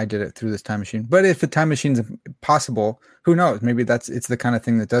alone, I did it through this time machine. But if a time machine's possible, who knows? Maybe it's the kind of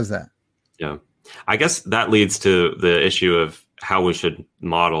thing that does that. Yeah, I guess that leads to the issue of how we should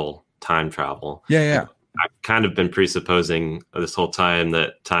model time travel. Yeah. I've kind of been presupposing this whole time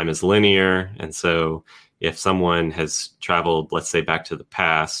that time is linear, and so if someone has traveled, let's say, back to the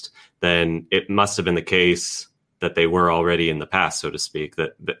past, then it must have been the case that they were already in the past, so to speak,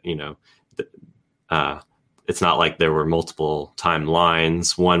 that it's not like there were multiple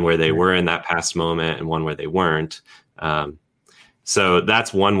timelines, one where they were in that past moment and one where they weren't. So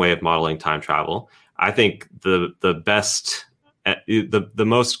that's one way of modeling time travel. I think the best, the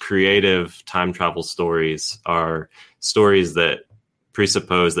most creative time travel stories are stories that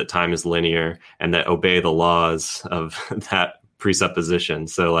presuppose that time is linear and that obey the laws of that presupposition.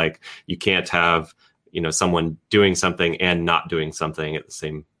 So like you can't have, someone doing something and not doing something at the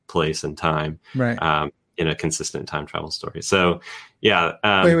same place and time, right? In a consistent time travel story. So yeah.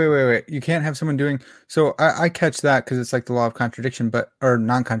 Wait. You can't have someone doing, so I catch that because it's like the law of contradiction, or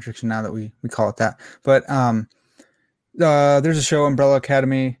non-contradiction now that we call it that. But there's a show, Umbrella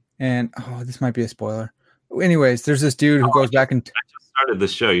Academy, and this might be a spoiler. Anyways, there's this dude who goes back and started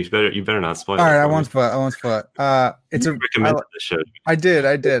this show. You better not spoil it. All right, I won't spoil it. It's recommended the show. I did.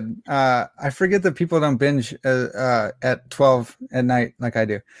 I forget that people don't binge at 12 at night like I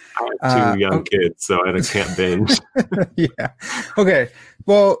do. I have 2 young kids, so I can't binge. Yeah. Okay.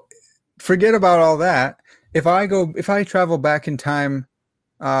 Well, forget about all that. If I travel back in time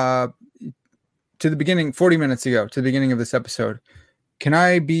to the beginning, 40 minutes ago, to the beginning of this episode, can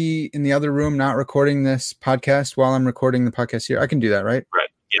I be in the other room not recording this podcast while I'm recording the podcast here? I can do that, right? Right.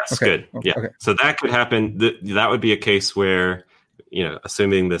 Yes. Okay. Good. Yeah. Okay. So that could happen. That would be a case where,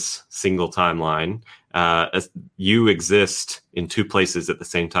 assuming this single timeline, you exist in 2 places at the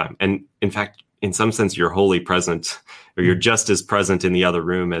same time. And in fact, in some sense, you're wholly present, or you're just as present in the other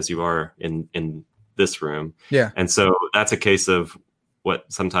room as you are in this room. Yeah. And so that's a case of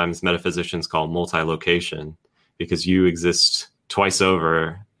what sometimes metaphysicians call multi-location, because you exist twice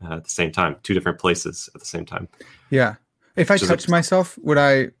over at the same time, 2 different places at the same time. Yeah. If I touched myself, would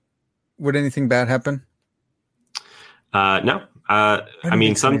anything bad happen? No. I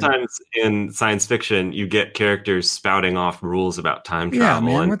mean, sometimes in science fiction, you get characters spouting off rules about time travel.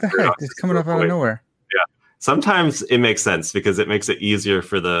 Yeah, man, what the heck? It's coming up out of nowhere. Yeah. Sometimes it makes sense because it makes it easier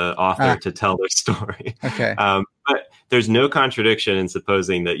for the author to tell their story. Okay. But there's no contradiction in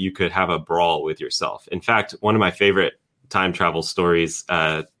supposing that you could have a brawl with yourself. In fact, one of my favorite time travel stories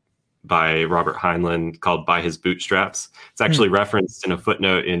by Robert Heinlein called By His Bootstraps. It's actually referenced in a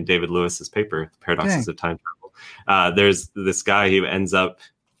footnote in David Lewis's paper, Paradoxes of Time Travel. There's this guy who ends up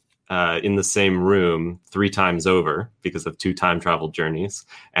in the same room 3 times over because of 2 time travel journeys.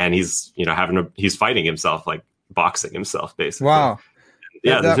 And he's, he's fighting himself, like boxing himself, basically. Wow.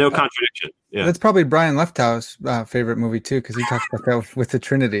 Yeah, there's no contradiction. Yeah. That's probably Brian Leftow's favorite movie too, because he talks about that with the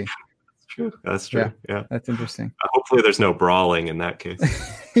Trinity. That's true. Yeah. That's interesting. Hopefully there's no brawling in that case.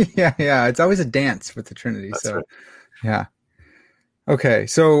 Yeah. It's always a dance with the Trinity. That's so right. Yeah. Okay.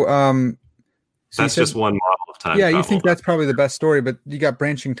 So that's just one model of time. Yeah, you think that's probably the best story, but you got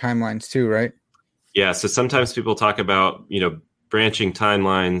branching timelines too, right? Yeah. So sometimes people talk about, branching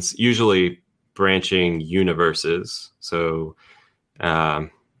timelines, usually branching universes. So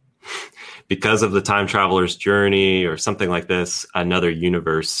because of the time traveler's journey or something like this, another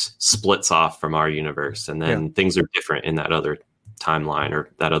universe splits off from our universe, and then things are different in that other timeline or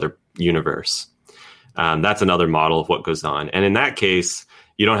that other universe. That's another model of what goes on. And in that case,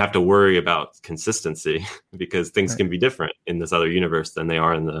 you don't have to worry about consistency because things can be different in this other universe than they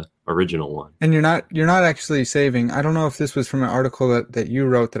are in the original one. And you're not actually saving. I don't know if this was from an article that you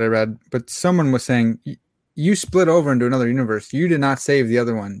wrote that I read, but someone was saying you split over into another universe. You did not save the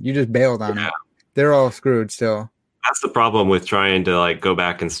other one. You just bailed on it. They're all screwed still. That's the problem with trying to like go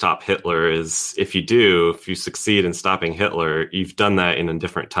back and stop Hitler is if you succeed in stopping Hitler, you've done that in a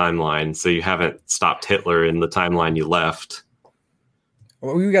different timeline. So you haven't stopped Hitler in the timeline you left.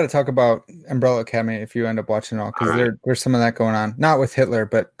 Well, we got to talk about Umbrella Academy if you end up watching it all, because Right. there's some of that going on. Not with Hitler,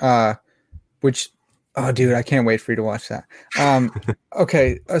 but which, oh, dude, I can't wait for you to watch that.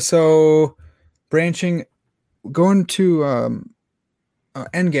 Okay, so branching, going to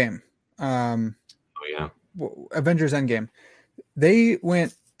Endgame, Oh yeah. Avengers Endgame. There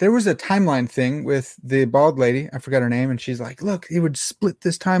was a timeline thing with the bald lady. I forgot her name, and she's like, "Look, he would split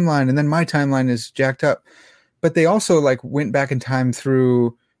this timeline, and then my timeline is jacked up." But they also like went back in time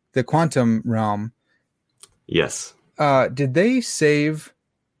through the quantum realm. Yes. Did they save?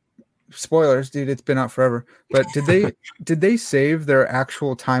 Spoilers, dude. It's been out forever. But did they save their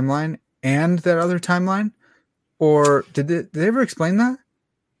actual timeline and that other timeline, or did they ever explain that?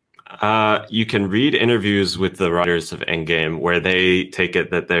 You can read interviews with the writers of Endgame where they take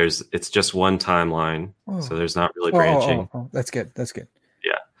it that it's just one timeline, so there's not really branching. That's good. That's good.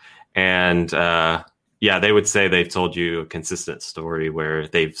 Yeah, and yeah, they would say they've told you a consistent story where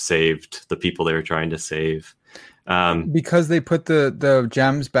they've saved the people they were trying to save. Because they put the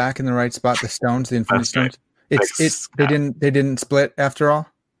gems back in the right spot, the stones, the Infinity Stones. Right. They didn't split after all.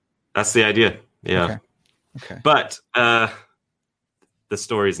 That's the idea. Yeah. Okay. But the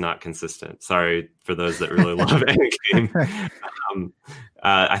story's not consistent. Sorry for those that really love Endgame.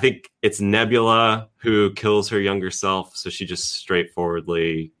 I think it's Nebula who kills her younger self, so she just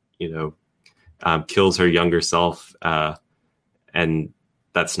straightforwardly, kills her younger self, and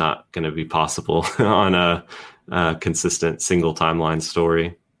that's not going to be possible on a consistent single timeline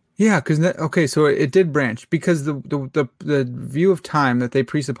story. Yeah, because so it did branch because the view of time that they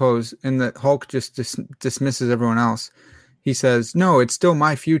presuppose and that Hulk just dismisses everyone else. He says, "No, it's still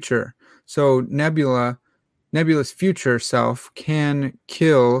my future." So Nebula's future self can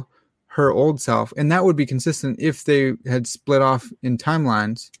kill her old self, and that would be consistent if they had split off in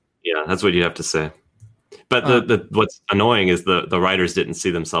timelines. Yeah, that's what you have to say. But what's annoying is the writers didn't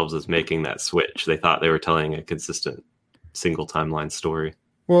see themselves as making that switch. They thought they were telling a consistent single timeline story.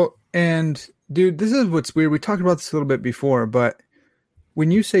 Well, and dude, this is what's weird. We talked about this a little bit before, but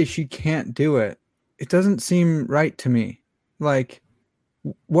when you say she can't do it, it doesn't seem right to me. Like,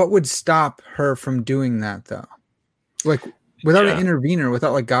 what would stop her from doing that, though? Like, without an intervener,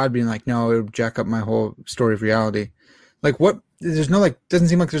 without like God being like, "No, it would jack up my whole story of reality." Like, what? There's no doesn't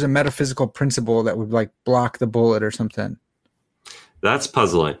seem like there's a metaphysical principle that would like block the bullet or something. That's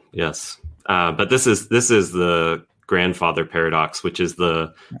puzzling, yes. But this is the grandfather paradox, which is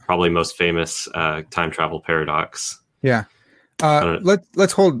the probably most famous time travel paradox. Yeah.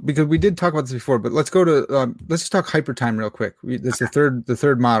 Let's hold, because we did talk about this before, but let's go to let's just talk hypertime real quick. That's the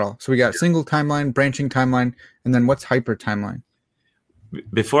third model. So we got single timeline, branching timeline, and then what's hyper timeline?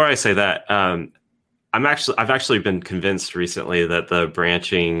 Before I say that, I've actually been convinced recently that the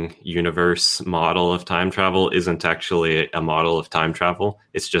branching universe model of time travel isn't actually a model of time travel.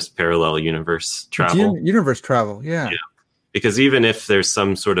 It's just parallel universe travel. Universe travel, yeah. Because even if there's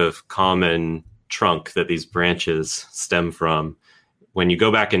some sort of common trunk that these branches stem from, when you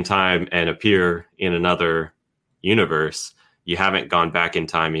go back in time and appear in another universe, you haven't gone back in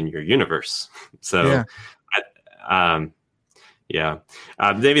time in your universe. So,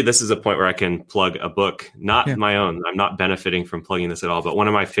 maybe this is a point where I can plug a book, not my own. I'm not benefiting from plugging this at all, but one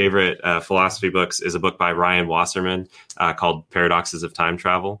of my favorite philosophy books is a book by Ryan Wasserman called Paradoxes of Time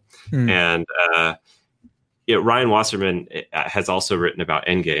Travel. And Ryan Wasserman has also written about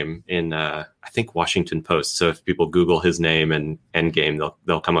Endgame in, I think, Washington Post. So if people Google his name and Endgame,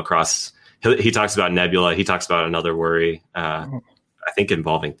 they'll come across. He talks about Nebula. He talks about another worry, I think,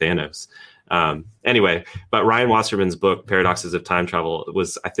 involving Thanos. Anyway, but Ryan Wasserman's book, Paradoxes of Time Travel,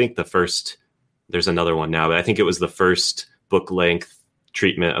 was, I think, the first. There's another one now, but I think it was the first book-length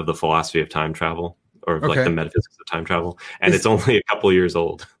treatment of the philosophy of time travel, or like the metaphysics of time travel. And it's only a couple years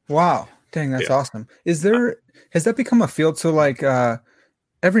old. Wow. Dang, that's awesome. Has that become a field? So like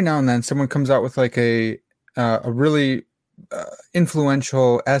every now and then someone comes out with like a really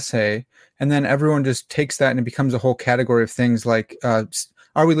influential essay, and then everyone just takes that and it becomes a whole category of things like,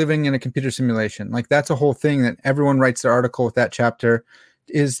 are we living in a computer simulation? Like that's a whole thing that everyone writes their article with that chapter.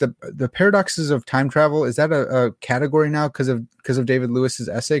 Is the paradoxes of time travel, is that a category now because of David Lewis's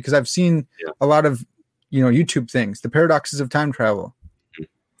essay? Because I've seen a lot of YouTube things, the paradoxes of time travel.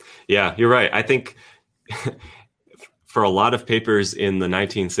 Yeah, you're right. I think for a lot of papers in the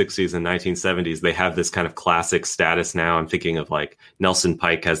 1960s and 1970s, they have this kind of classic status now. I'm thinking of like Nelson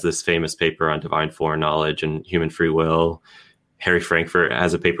Pike has this famous paper on divine foreknowledge and human free will. Harry Frankfurt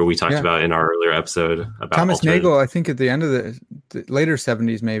has a paper we talked about in our earlier episode about Thomas Nagel. I think at the end of the later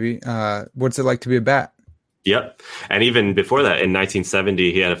 70s, maybe. What's it like to be a bat? Yep. And even before that, in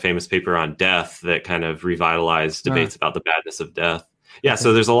 1970, he had a famous paper on death that kind of revitalized debates about the badness of death. Yeah. Okay.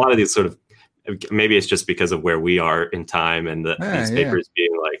 So there's a lot of these sort of, maybe it's just because of where we are in time and these papers being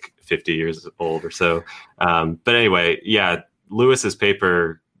like 50 years old or so. But anyway, yeah, Lewis's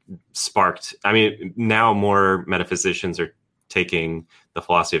paper sparked, I mean, now more metaphysicians are taking the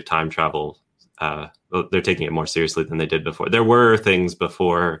philosophy of time travel. They're taking it more seriously than they did before. There were things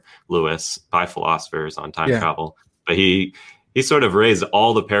before Lewis by philosophers on time travel, but he sort of raised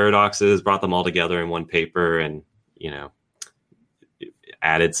all the paradoxes, brought them all together in one paper, and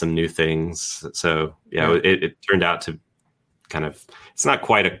added some new things. So it turned out to kind of, it's not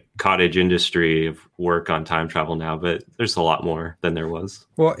quite a cottage industry of work on time travel now, but there's a lot more than there was.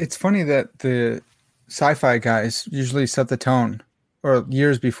 Well, it's funny that the sci-fi guys usually set the tone or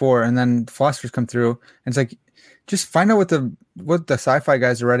years before, and then philosophers come through, and it's like, just find out what the sci-fi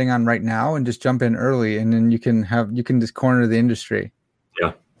guys are writing on right now and just jump in early, and then you can just corner the industry.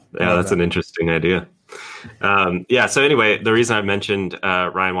 Yeah, that's an interesting idea. So anyway, the reason I mentioned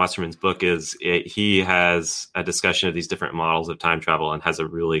Ryan Wasserman's book is he has a discussion of these different models of time travel and has a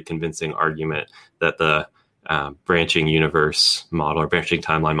really convincing argument that the branching universe model or branching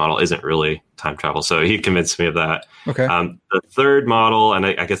timeline model isn't really time travel. So he convinced me of that. Okay. The third model, and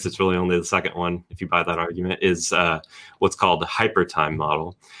I guess it's really only the second one, if you buy that argument, is what's called the hypertime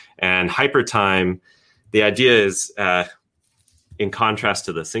model. And hypertime, the idea is, in contrast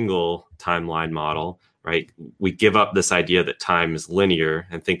to the single timeline model, right? We give up this idea that time is linear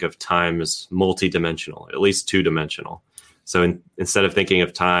and think of time as multidimensional, at least two-dimensional. So instead of thinking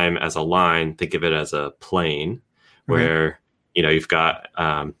of time as a line, think of it as a plane where, you've got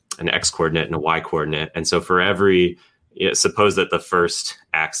an X coordinate and a Y coordinate. And so for every, suppose that the first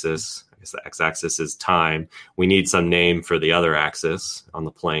axis, I guess the X axis is time, we need some name for the other axis on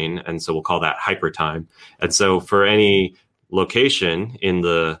the plane. And so we'll call that hypertime. And so for any location in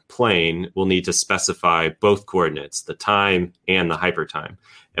the plane, we'll need to specify both coordinates, the time and the hypertime.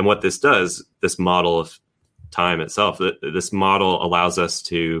 And what this does, this model of time itself, this model allows us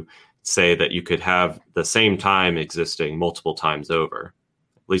to say that you could have the same time existing multiple times over,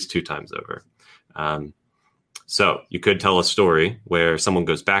 at least two times over. So you could tell a story where someone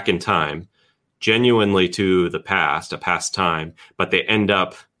goes back in time, genuinely to the past, a past time, but they end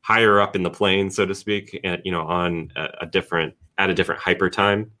up higher up in the plane, so to speak, on at a different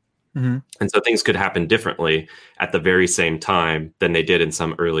hypertime. Mm-hmm. And so things could happen differently at the very same time than they did in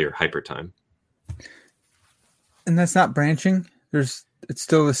some earlier hypertime. And that's not branching? It's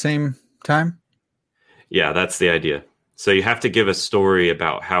still the same time? Yeah, that's the idea. So you have to give a story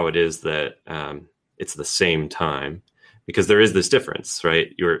about how it is that it's the same time, because there is this difference,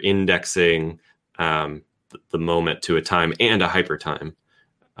 right? You're indexing the moment to a time and a hypertime.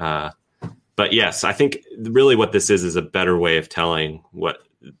 But yes, I think really what this is a better way of telling what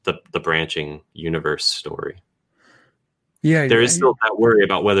the branching universe story. Yeah, there is still that worry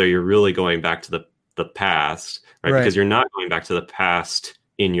about whether you're really going back to the past, right? Because you're not going back to the past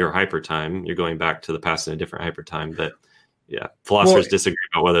in your hypertime. You're going back to the past in a different hypertime. But philosophers disagree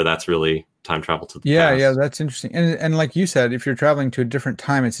about whether that's really time travel to the past. Yeah, that's interesting. And like you said, if you're traveling to a different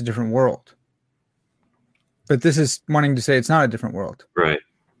time, it's a different world. But this is wanting to say it's not a different world. Right.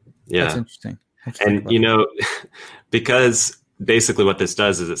 Yeah. That's interesting. And, because basically what this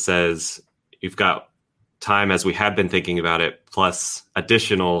does is it says you've got time as we have been thinking about it, plus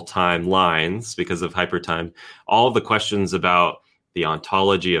additional timelines because of hypertime. All of the questions about the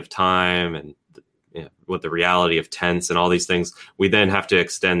ontology of time and what the reality of tense and all these things, we then have to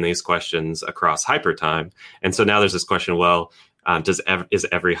extend these questions across hypertime. And so now there's this question, well, is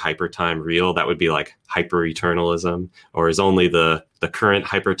every hypertime real? That would be like hyper-eternalism. Or is only the current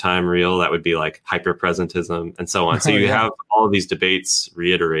hypertime real? That would be like hyper-presentism, and so on. So you have all of these debates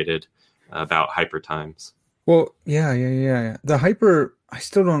reiterated about hypertimes. Well, yeah. The hyper, I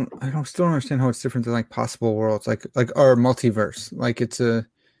still don't understand how it's different than like possible worlds, like our multiverse. Like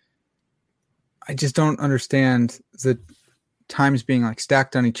I just don't understand the times being like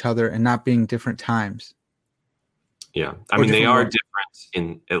stacked on each other and not being different times. Yeah, I mean they are different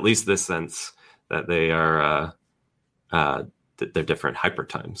in at least this sense that they are they're different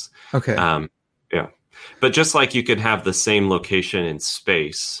hypertimes. Okay. Yeah, but just like you could have the same location in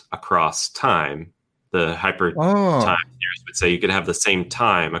space across time, the hypertime theorists would say you could have the same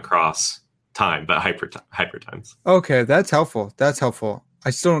time across time, but hypertimes. Okay, that's helpful. I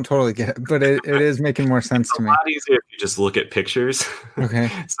still don't totally get it, but it is making more sense to me. It's a lot easier if you just look at pictures. Okay.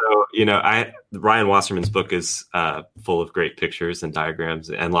 So Ryan Wasserman's book is full of great pictures and diagrams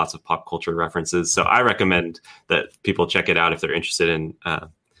and lots of pop culture references. So I recommend that people check it out if they're interested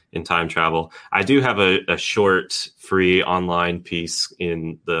in time travel. I do have a short free online piece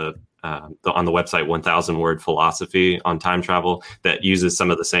in on the website 1000 Word Philosophy on time travel that uses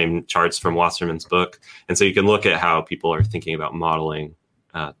some of the same charts from Wasserman's book. And so you can look at how people are thinking about modeling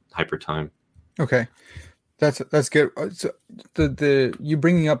hypertime. Okay. That's good. So the you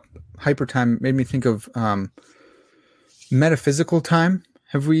bringing up hypertime made me think of metaphysical time.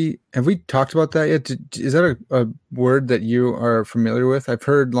 Have we talked about that yet? Is that a word that you are familiar with? I've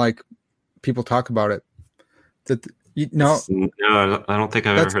heard like people talk about it. No, I don't think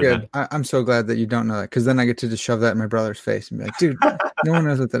I've ever heard that. I'm so glad that you don't know that, because then I get to just shove that in my brother's face and be like, dude, no one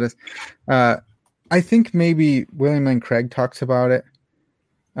knows what that is. I think maybe William Lane Craig talks about it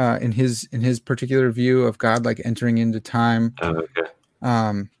in his particular view of God, like entering into time. Oh,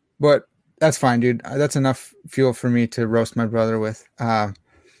 okay. But that's fine, dude. That's enough fuel for me to roast my brother with.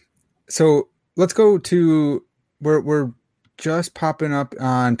 So let's go to we're just popping up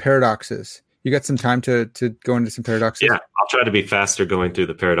on paradoxes. You got some time to go into some paradoxes? Yeah, I'll try to be faster going through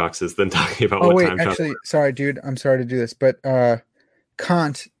the paradoxes than talking about what time travel. Actually, sorry, dude. I'm sorry to do this, but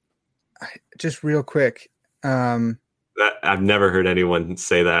Kant, just real quick. I've never heard anyone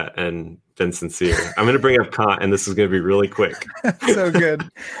say that and been sincere. I'm going to bring up Kant, and this is going to be really quick. That's so good.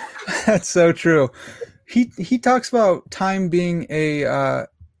 That's so true. He talks about time being it's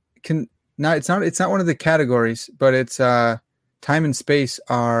not one of the categories, but it's time and space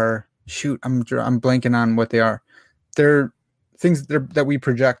are. Shoot, I'm blanking on what they are. They're things that we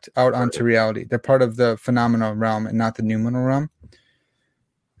project out onto reality. They're part of the phenomenal realm and not the noumenal realm.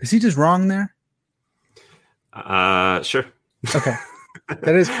 Is he just wrong there? Sure. Okay.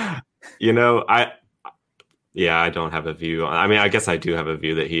 That is. I don't have a view. I mean, I guess I do have a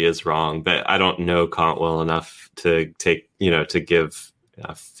view that he is wrong, but I don't know Kant well enough to give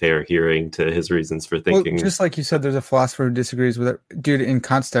a fair hearing to his reasons for thinking. Well, just like you said, there's a philosopher who disagrees with it. Dude, in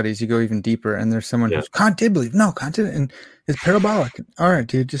Kant studies, you go even deeper, and there's someone who's Kant did believe. No, Kant didn't, and it's parabolic. All right,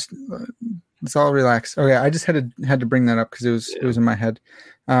 dude, just let's all relax. Okay, I just had to bring that up because it was in my head.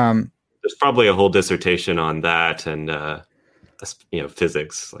 There's probably a whole dissertation on that and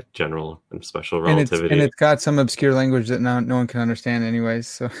physics, like general and special relativity. And it's got some obscure language that no one can understand anyways.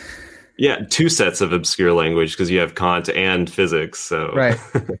 So. Yeah, two sets of obscure language because you have Kant and physics. So right,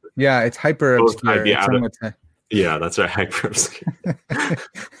 yeah, it's hyper obscure. Yeah, that's right, hyper obscure.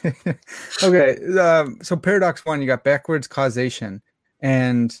 Okay, so paradox one, you got backwards causation,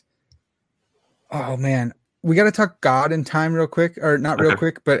 and oh man, we got to talk God and time real quick, or not real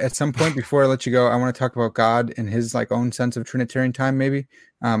quick, but at some point before I let you go, I want to talk about God and his like own sense of Trinitarian time, maybe.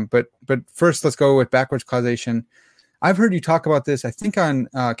 But first, let's go with backwards causation. I've heard you talk about this, I think, on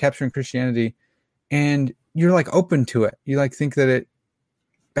Capturing Christianity, and you're like open to it. You like think that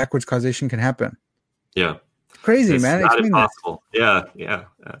backwards causation can happen. Yeah. Crazy, it's man. Not impossible. That. Yeah.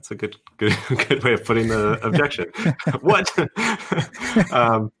 That's a good way of putting the objection. What?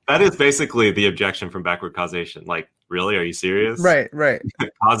 That is basically the objection from backward causation. Like, really? Are you serious? Right.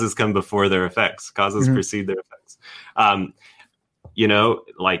 Causes come before their effects. Causes precede their effects.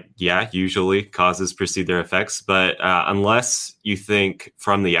 Usually causes precede their effects, but unless you think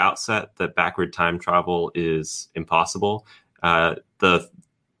from the outset that backward time travel is impossible, the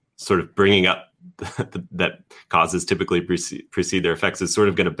sort of bringing up that causes typically precede their effects is sort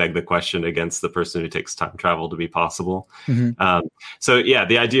of going to beg the question against the person who takes time travel to be possible. Mm-hmm.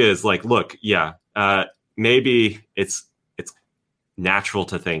 The idea is like, look, maybe it's natural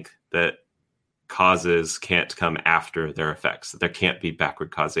to think that causes can't come after their effects. There can't be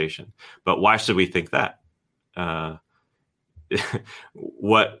backward causation. But why should we think that?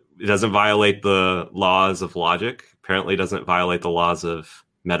 What doesn't violate the laws of logic? Apparently doesn't violate the laws of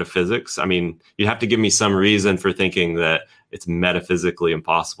metaphysics. I mean, you'd have to give me some reason for thinking that it's metaphysically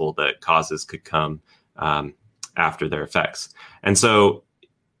impossible that causes could come after their effects. And so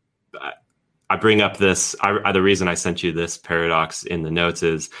I bring up this, the reason I sent you this paradox in the notes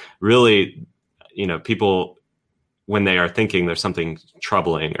is really, people, when they are thinking there's something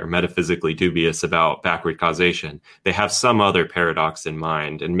troubling or metaphysically dubious about backward causation, they have some other paradox in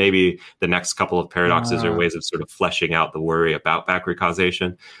mind. And maybe the next couple of paradoxes are ways of sort of fleshing out the worry about backward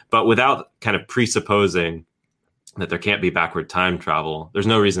causation. But without kind of presupposing that there can't be backward time travel, there's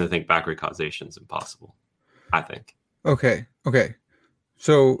no reason to think backward causation is impossible, I think. Okay.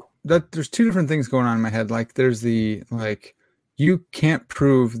 So there's two different things going on in my head. Like there's you can't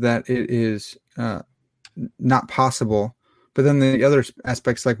prove that it is not possible, but then the other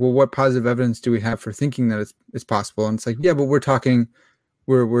aspects like, well, what positive evidence do we have for thinking that it's possible? And it's like, yeah, but we're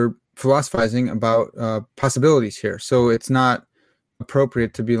philosophizing about possibilities here. So it's not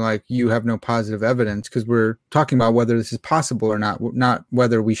appropriate to be like, you have no positive evidence, because we're talking about whether this is possible or not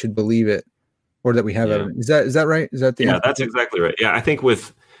whether we should believe it or that we have evidence. Is that right? Is that the answer? That's exactly right. Yeah, I think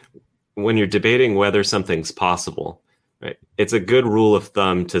when you're debating whether something's possible, right, it's a good rule of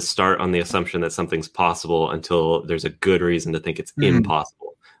thumb to start on the assumption that something's possible until there's a good reason to think it's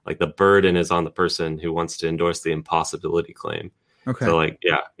impossible. Like the burden is on the person who wants to endorse the impossibility claim. Okay. So like,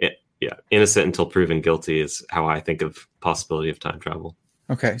 innocent until proven guilty is how I think of possibility of time travel.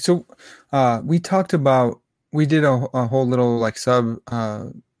 Okay. So we did a whole little like sub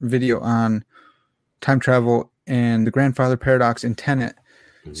video on time travel and the grandfather paradox in Tenet.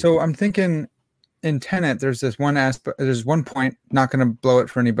 Mm-hmm. So I'm thinking in Tenet, there's one point, not going to blow it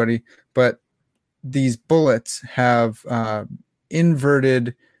for anybody, but these bullets have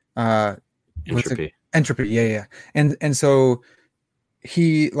inverted entropy. Entropy. Yeah. And so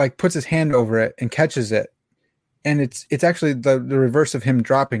he like puts his hand over it and catches it, and it's actually the reverse of him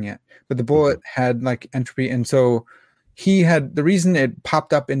dropping it, but the bullet had like entropy, and so the reason it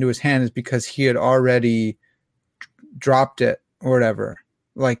popped up into his hand is because he had already dropped it or whatever.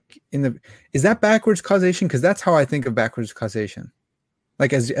 Like is that backwards causation? Because that's how I think of backwards causation.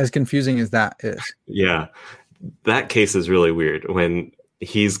 Like as confusing as that is. Yeah, that case is really weird when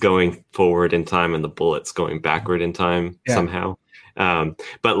he's going forward in time and the bullet's going backward in time somehow.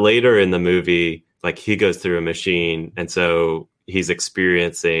 But later in the movie, like he goes through a machine, and so he's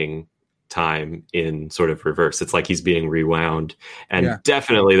experiencing time in sort of reverse. It's like he's being rewound, and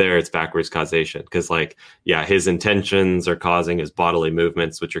definitely there it's backwards causation, because like, his intentions are causing his bodily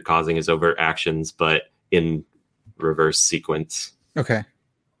movements, which are causing his overt actions, but in reverse sequence. Okay.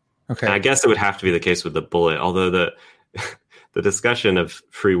 And I guess it would have to be the case with the bullet, although the discussion of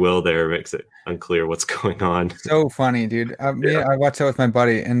free will there makes it unclear what's going on. So funny, dude. I watched that with my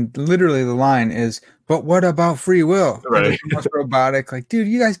buddy, and literally the line is, "But what about free will?" Right. It's the most robotic. Like, dude,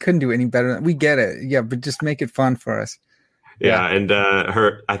 you guys couldn't do any better. We get it. Yeah, but just make it fun for us. Yeah, and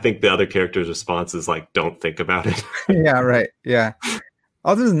I think the other character's response is like, "Don't think about it." Yeah, right. Yeah.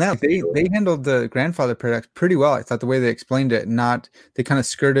 Other than that, they handled the grandfather paradox pretty well. I thought the way they explained it, they kind of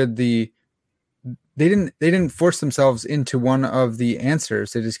skirted the. They didn't force themselves into one of the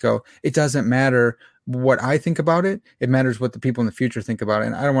answers. They just go, it doesn't matter what I think about it. It matters what the people in the future think about it.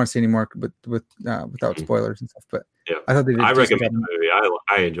 And I don't want to say any more without spoilers and stuff. But I thought they did. I recommend the movie.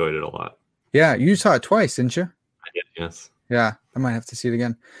 I enjoyed it a lot. Yeah, you saw it twice, didn't you? I did, yes. Yeah, I might have to see it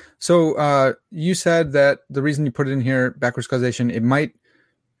again. So you said that the reason you put it in here, backwards causation, we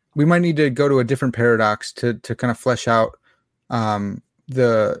might need to go to a different paradox to kind of flesh out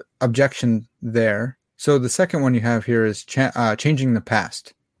the objection there. So the second one you have here is changing the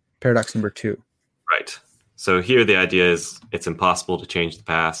past, paradox number 2. Right. So here the idea is it's impossible to change the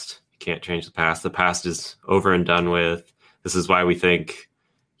past. You can't change the past. The past is over and done with. This is why we think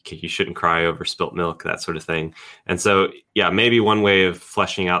you shouldn't cry over spilt milk, that sort of thing. And so, maybe one way of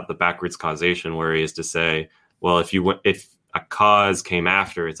fleshing out the backwards causation worry is to say, well, if a cause came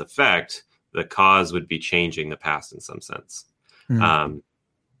after its effect, the cause would be changing the past in some sense. Mm-hmm.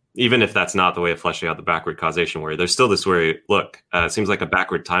 Even if that's not the way of fleshing out the backward causation worry, there's still this worry. Look, it seems like a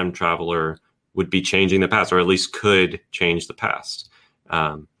backward time traveler would be changing the past, or at least could change the past.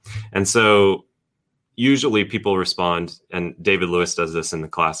 And so usually people respond, and David Lewis does this in the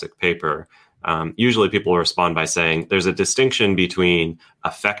classic paper. Usually people respond by saying there's a distinction between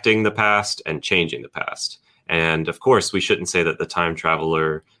affecting the past and changing the past. And of course, we shouldn't say that the time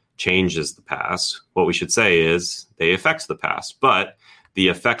traveler changes the past. What we should say is they affect the past, but the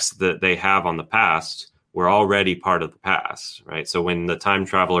effects that they have on the past were already part of the past, right? So when the time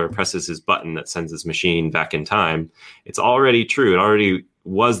traveler presses his button that sends his machine back in time, it's already true. It already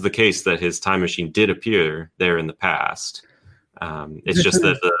was the case that his time machine did appear there in the past. It's just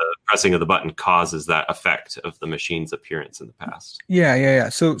that the pressing of the button causes that effect of the machine's appearance in the past. Yeah.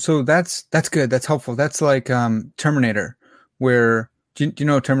 So that's good. That's helpful. That's like Terminator, where do you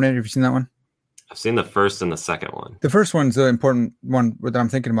know Terminator? Have you seen that one? I've seen the first and the second one. The first one's the important one that I'm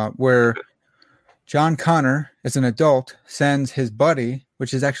thinking about, where John Connor, as an adult, sends his buddy,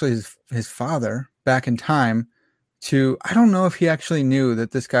 which is actually his father, back in time to, I don't know if he actually knew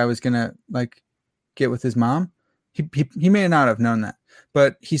that this guy was going to like get with his mom. He may not have known that,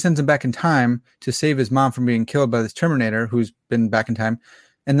 but he sends him back in time to save his mom from being killed by this Terminator who's been back in time.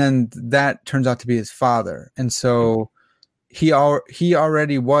 And then that turns out to be his father. And so he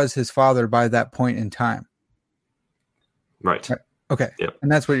already was his father by that point in time. Right. Okay. Yep. And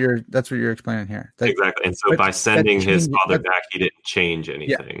that's what you're explaining here. Exactly. And so by sending his father back, he didn't change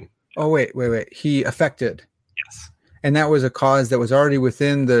anything. Yeah. Oh, wait. He affected. Yes. and that was a cause that was already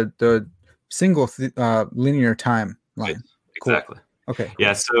within the single linear timeline. Exactly. Cool. Okay. Cool.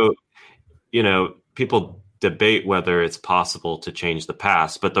 Yeah. So, people debate whether it's possible to change the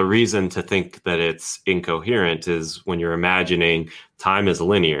past, but the reason to think that it's incoherent is when you're imagining time is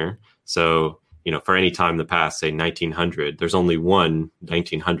linear. So, for any time in the past, say 1900, there's only one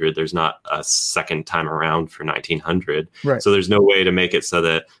 1900. There's not a second time around for 1900. Right. So there's no way to make it so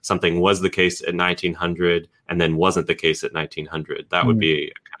that something was the case at 1900 and then wasn't the case at 1900. That would be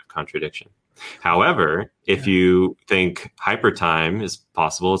a kind of contradiction. However, if you think hypertime is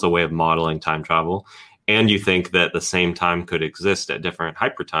possible as a way of modeling time travel, and you think that the same time could exist at different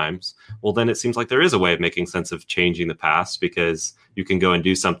hypertimes, well, then it seems like there is a way of making sense of changing the past, because you can go and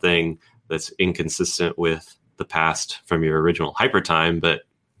do something that's inconsistent with the past from your original hypertime, but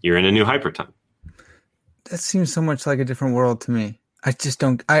you're in a new hypertime. That seems so much like a different world to me. I just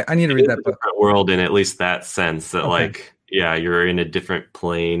don't. I need to read that book. Different world in at least that sense that you're in a different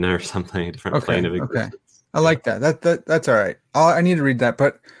plane or something, a different plane of existence. Okay. I like that. That's all right. I need to read that,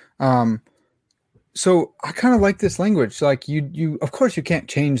 but so I kind of like this language. Like you of course you can't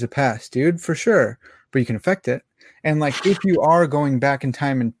change the past, dude, for sure, but you can affect it. And like if you are going back in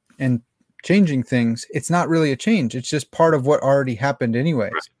time and changing things, it's not really a change. It's just part of what already happened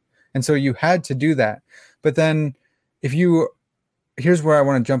anyways. Right. And so you had to do that. But then here's where I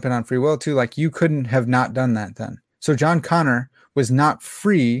want to jump in on free will too. Like you couldn't have not done that then. So John Connor was not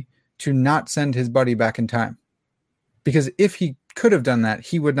free to not send his buddy back in time, because if he could have done that,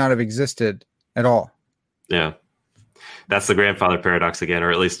 he would not have existed at all. Yeah. That's the grandfather paradox again,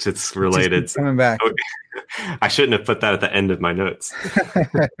 or at least it's related. Coming back. I shouldn't have put that at the end of my notes.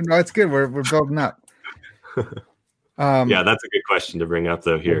 No, it's good. We're building up. Yeah, that's a good question to bring up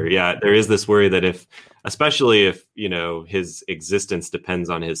though here. Yeah, there is this worry that especially if, his existence depends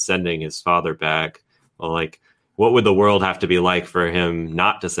on his sending his father back, well, like, what would the world have to be like for him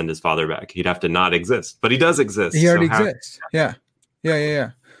not to send his father back? He'd have to not exist, but he does exist. He already exists. Yeah.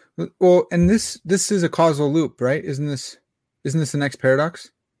 Well, and this is a causal loop, right? Isn't this the next paradox?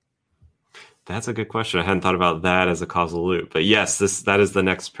 That's a good question. I hadn't thought about that as a causal loop, but yes, that is the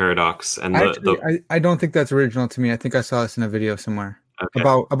next paradox. And I don't think that's original to me. I think I saw this in a video somewhere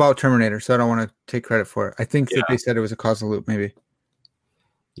about Terminator, so I don't want to take credit for it. I think that they said it was a causal loop, maybe.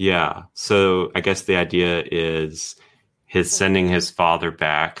 Yeah. So I guess the idea is his sending his father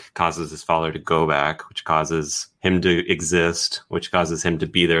back causes his father to go back, which causes him to exist, which causes him to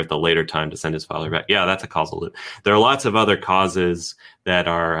be there at the later time to send his father back. Yeah, that's a causal loop. There are lots of other causes that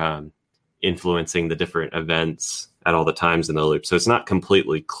are influencing the different events at all the times in the loop. So it's not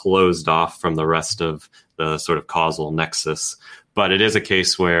completely closed off from the rest of the sort of causal nexus, but it is a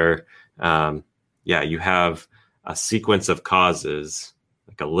case where, you have a sequence of causes,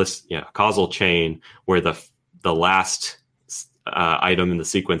 like a list, a causal chain where the last item in the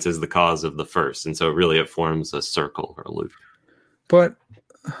sequence is the cause of the first. And so really it forms a circle or a loop. But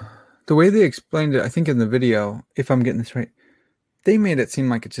the way they explained it, I think in the video, if I'm getting this right, they made it seem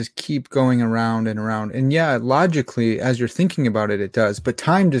like it just keep going around and around. And yeah, logically, as you're thinking about it, it does. But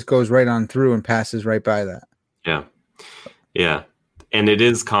time just goes right on through and passes right by that. Yeah. Yeah. And it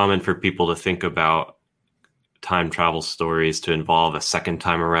is common for people to think about time travel stories to involve a second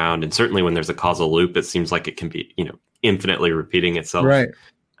time around. And certainly when there's a causal loop, it seems like it can be, infinitely repeating itself. Right.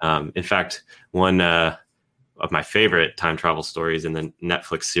 In fact, one of my favorite time travel stories in the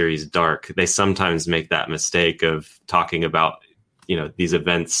Netflix series Dark, they sometimes make that mistake of talking about, these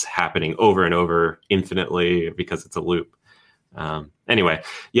events happening over and over infinitely because it's a loop. Anyway,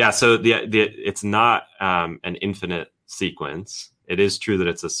 yeah. So it's not an infinite sequence. It is true that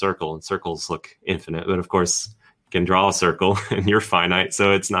it's a circle, and circles look infinite, but of course you can draw a circle and you're finite,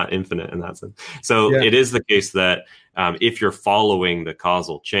 so it's not infinite in that sense. So It is the case that if you're following the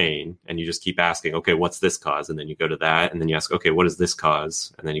causal chain and you just keep asking, okay, what's this cause? And then you go to that, and then you ask, okay, what is this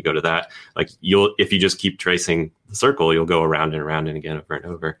cause? And then you go to that. Like if you just keep tracing the circle, you'll go around and around and again over and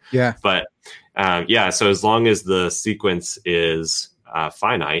over. Yeah. But so as long as the sequence is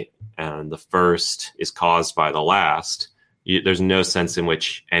finite and the first is caused by the last, there's no sense in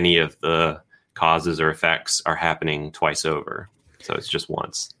which any of the causes or effects are happening twice over. So it's just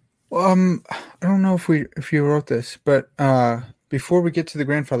once. I don't know if you wrote this, but before we get to the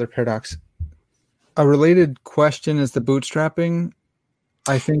grandfather paradox, a related question is the bootstrapping,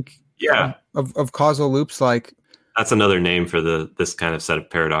 I think. Yeah. Of causal loops, like that's another name for this kind of set of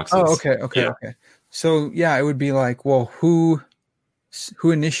paradoxes. Oh, okay. So it would be like, well, who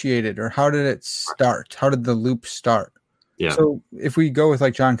initiated, or how did it start? How did the loop start? Yeah. So if we go with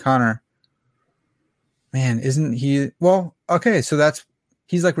like John Connor, man, isn't he? Well, okay, so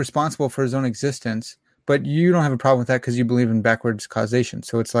he's like responsible for his own existence, but you don't have a problem with that because you believe in backwards causation.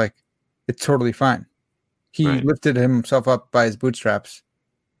 So it's like, it's totally fine. He lifted himself up by his bootstraps.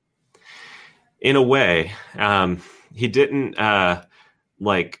 In a way, he didn't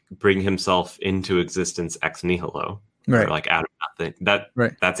like bring himself into existence ex nihilo, or like out of nothing.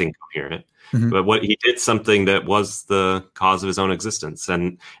 That's incoherent. Mm-hmm. But what he did something that was the cause of his own existence,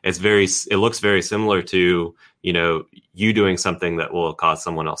 and it looks very similar to, you know, you doing something that will cause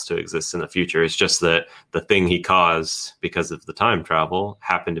someone else to exist in the future. It's just that the thing he caused because of the time travel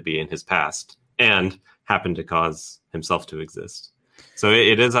happened to be in his past and happened to cause himself to exist. So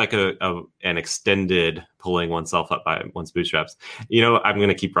it is like an extended pulling oneself up by one's bootstraps. You know, I'm going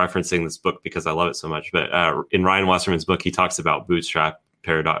to keep referencing this book because I love it so much. But in Ryan Wasserman's book, he talks about the bootstrap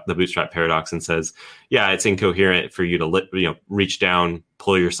paradox, and says, yeah, it's incoherent for you to reach down,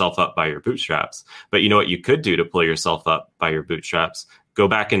 pull yourself up by your bootstraps. But you know what you could do to pull yourself up by your bootstraps? Go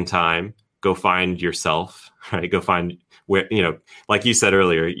back in time, go find yourself, right? Go find where, you know, like you said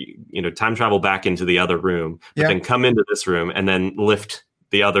earlier, you know, time travel back into the other room, but then come into this room and then lift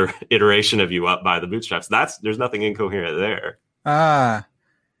the other iteration of you up by the bootstraps. There's nothing incoherent there. And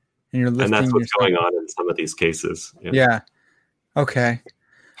that's what's going on in some of these cases. Yeah. Okay.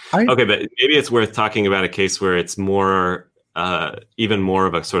 Okay, but maybe it's worth talking about a case where it's more, even more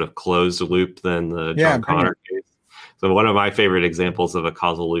of a sort of closed loop than the John Connor case. So one of my favorite examples of a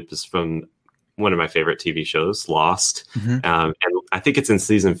causal loop is from one of my favorite TV shows, Lost. Mm-hmm. And I think it's in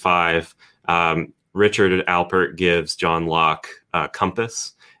season 5. Richard Alpert gives John Locke a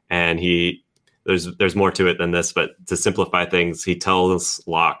compass, and there's more to it than this, but to simplify things, he tells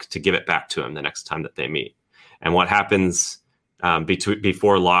Locke to give it back to him the next time that they meet. And what happens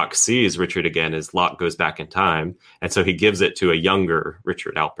before Locke sees Richard again is Locke goes back in time, and so he gives it to a younger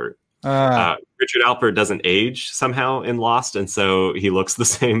Richard Alpert. Richard Alpert doesn't age somehow in Lost, and so he looks the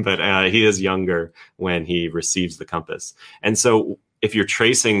same, but he is younger when he receives the compass. And so if you're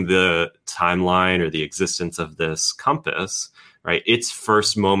tracing the timeline or the existence of this compass, right, its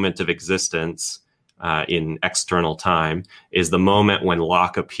first moment of existence in external time is the moment when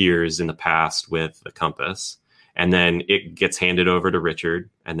Locke appears in the past with the compass. And then it gets handed over to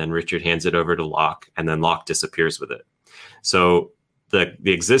Richard, and then Richard hands it over to Locke, and then Locke disappears with it. So the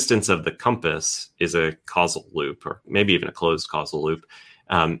existence of the compass is a causal loop, or maybe even a closed causal loop.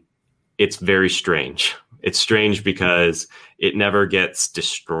 It's very strange. It's strange because it never gets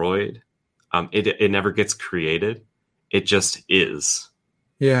destroyed. It never gets created. It just is.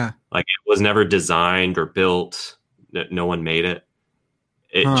 Yeah. Like it was never designed or built. No one made it.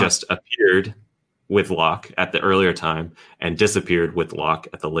 It just appeared with Locke at the earlier time and disappeared with Locke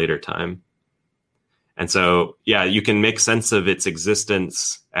at the later time. And so, yeah, you can make sense of its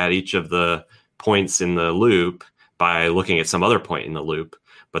existence at each of the points in the loop by looking at some other point in the loop,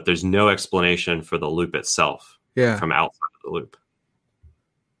 but there's no explanation for the loop itself from outside of the loop.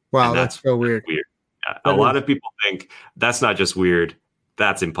 Wow, that's so weird. Yeah, a lot of people think that's not just weird,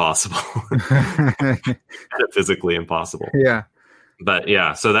 that's impossible. Physically impossible. Yeah. But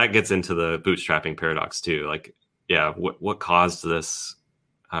yeah, so that gets into the bootstrapping paradox too. Like, yeah, what caused this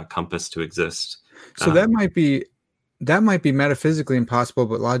compass to exist? So that might be metaphysically impossible,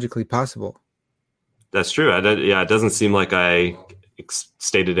 but logically possible. That's true. It doesn't seem like I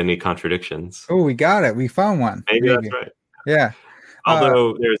stated any contradictions. Oh, we got it. We found one. Maybe that's right. Yeah.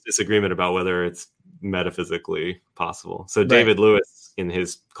 Although there's disagreement about whether it's metaphysically possible. So David Lewis, in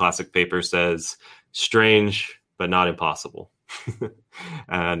his classic paper, says strange but not impossible.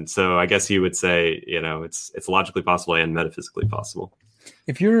 And so I guess he would say, you know, it's logically possible and metaphysically possible.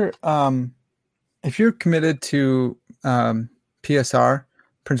 If you're committed to PSR,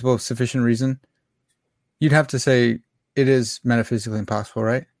 principle of sufficient reason, you'd have to say it is metaphysically impossible,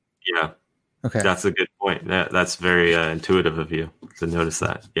 right? Yeah. Okay. That's a good point. That's very intuitive of you to notice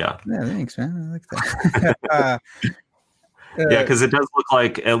that. Yeah. Yeah, thanks, man. I like that. Yeah, because it does look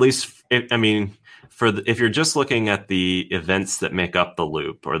like, at least, if you're just looking at the events that make up the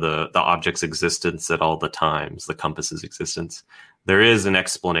loop, or the object's existence at all the times, the compass's existence, there is an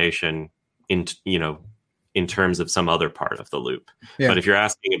explanation in terms of some other part of the loop. Yeah. But if you're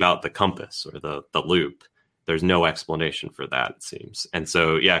asking about the compass or the loop, there's no explanation for that, it seems. And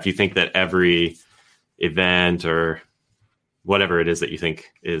so, yeah, if you think that every event or whatever it is that you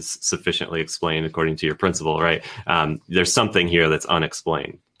think is sufficiently explained according to your principle, right? There's something here that's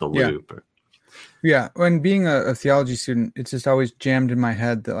unexplained, the loop. Yeah. When being a theology student, it's just always jammed in my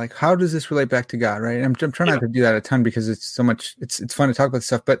head that, like, how does this relate back to God, right? And I'm trying not to do that a ton because it's so much, it's fun to talk about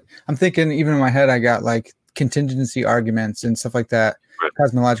stuff, but I'm thinking, even in my head, I got like contingency arguments and stuff like that,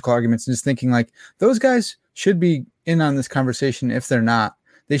 cosmological arguments, and just thinking like those guys should be in on this conversation. If they're not,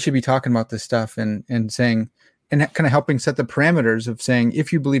 they should be talking about this stuff and saying, and kind of helping set the parameters of saying,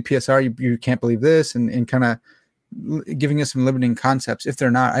 if you believe PSR, you can't believe this, and kind of giving us some limiting concepts. If they're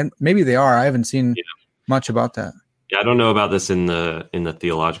not, maybe they are. I haven't seen much about that. Yeah, I don't know about this in the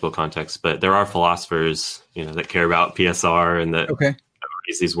theological context, but there are philosophers, that care about PSR and that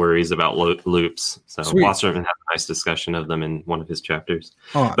raise these worries about loops. So Wasserman had a nice discussion of them in one of his chapters.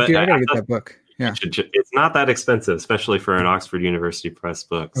 Oh, but dude, I gotta get that book. Yeah, it's not that expensive, especially for an Oxford University Press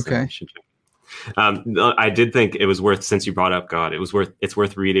book. So okay. I did think it was worth, since you brought up God, it's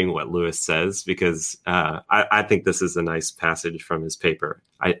worth reading what Lewis says, because I think this is a nice passage from his paper.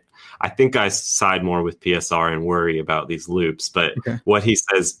 I think I side more with PSR and worry about these loops, but what he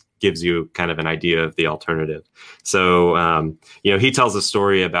says gives you kind of an idea of the alternative. So, he tells a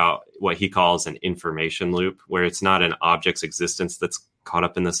story about what he calls an information loop, where it's not an object's existence that's caught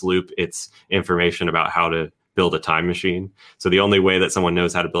up in this loop. It's information about how to build a time machine. So the only way that someone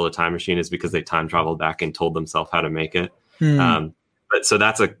knows how to build a time machine is because they time traveled back and told themselves how to make it. But so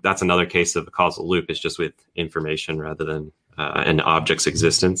that's another case of a causal loop. It's just with information rather than an object's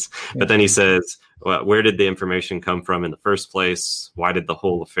existence. But then he says, well, where did the information come from in the first place? Why did the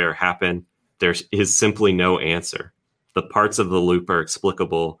whole affair happen? There is simply no answer. The parts of the loop are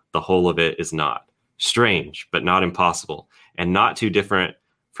explicable. The whole of it is not. Strange, but not impossible, and not too different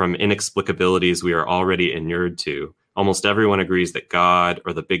from inexplicabilities we are already inured to. Almost everyone agrees that God,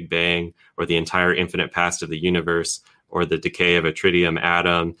 or the Big Bang, or the entire infinite past of the universe, or the decay of a tritium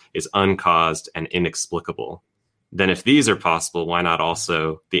atom is uncaused and inexplicable. Then if these are possible, why not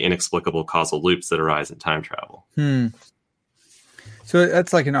also the inexplicable causal loops that arise in time travel? So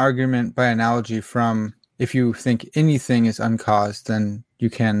that's like an argument by analogy from, if you think anything is uncaused, then you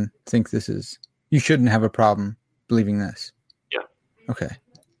can think you shouldn't have a problem believing this. Yeah. Okay.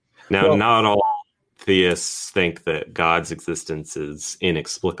 Now, not all theists think that God's existence is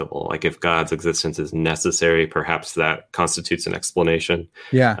inexplicable. Like, if God's existence is necessary, perhaps that constitutes an explanation.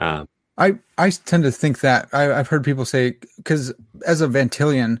 Yeah. I tend to think that I've heard people say, because as a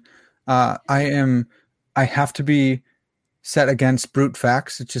Vantillian, I have to be set against brute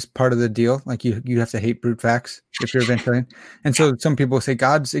facts. It's just part of the deal. Like, you have to hate brute facts if you're a Vantillian. And so some people say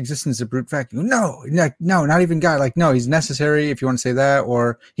God's existence is a brute fact. No, not even God. Like, no, he's necessary, if you want to say that,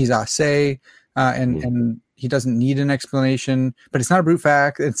 or he's a say, and he doesn't need an explanation, but it's not a brute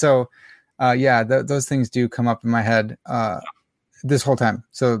fact. And so, those things do come up in my head this whole time.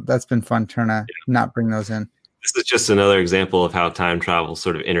 So that's been fun trying to not bring those in. This is just another example of how time travel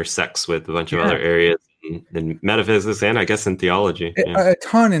sort of intersects with a bunch of other areas in metaphysics, and I guess in theology. A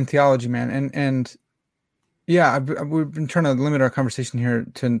ton in theology, man. And we've been trying to limit our conversation here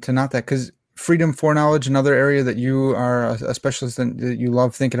to not that, because freedom, foreknowledge, another area that you are a specialist in, that you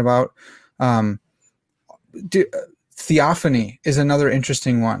love thinking about. Theophany is another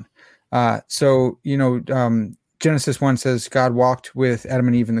interesting one. Genesis 1 says God walked with Adam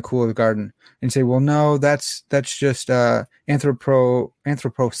and Eve in the cool of the garden, and say, well, no, that's just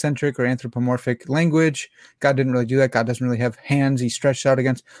anthropocentric or anthropomorphic language. God didn't really do that. God doesn't really have hands he stretched out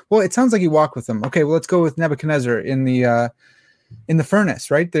against. Well, it sounds like he walked with them. Okay, well, let's go with Nebuchadnezzar in the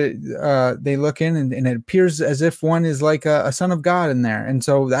furnace, right? They look in and it appears as if one is like a son of God in there. And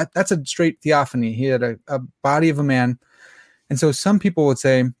so that's a straight theophany. He had a body of a man. And so some people would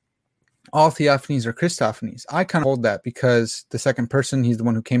say all theophanies are Christophanies. I kind of hold that, because the second person, he's the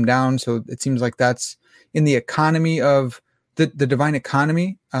one who came down. So it seems like that's in the economy of the divine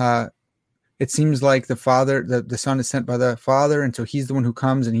economy. It seems like the Father, the Son is sent by the Father. And so he's the one who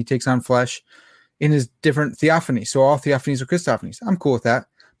comes and he takes on flesh in his different theophanies. So all theophanies are Christophanies. I'm cool with that.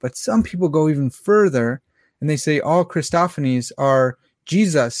 But some people go even further and they say all Christophanies are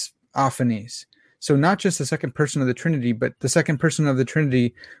Jesus-ophanies. So not just the second person of the Trinity, but the second person of the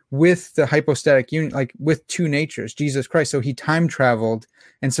Trinity with the hypostatic union, like with two natures, Jesus Christ. So he time traveled.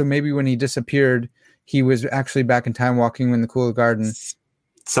 And so maybe when he disappeared, he was actually back in time walking in the cool of the garden.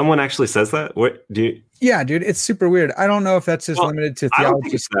 Someone actually says that? What do you... Yeah, dude, it's super weird. I don't know if that's just limited to theology. I don't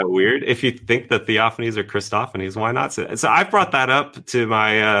think it's that weird. If you think that theophanies are Christophanies, why not say it? So I brought that up to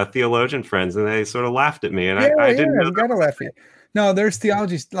my theologian friends, and they sort of laughed at me. And I didn't know. Gotta laugh at you. No, there's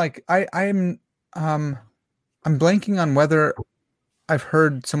theology. Like I'm blanking on whether I've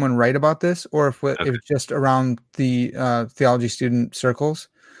heard someone write about this or if it's just around the theology student circles.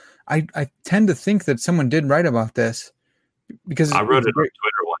 I tend to think that someone did write about this, because I wrote it on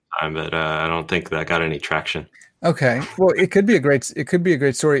Twitter one time, but I don't think that got any traction. Okay, well, it could be a great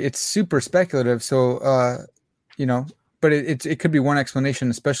story. It's super speculative, so but it could be one explanation,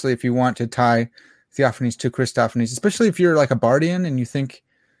 especially if you want to tie theophanies to Christophanies, especially if you're like a Bardian and you think.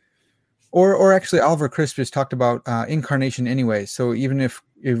 Or actually, Oliver Crispus talked about incarnation anyway. So even if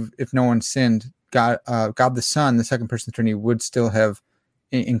if no one sinned, God the Son, the second person of the Trinity, would still have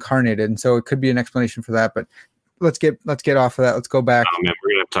incarnated, and so it could be an explanation for that. But let's get off of that. Let's go back. Oh man,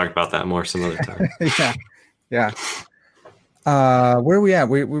 we're gonna talk about that more some other time. yeah. Where are we at?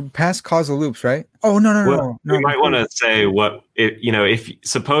 We're past causal loops, right? Oh no. You might want to say if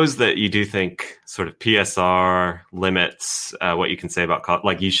suppose that you do think sort of PSR limits what you can say about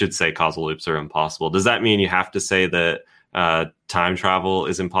like you should say causal loops are impossible. Does that mean you have to say that time travel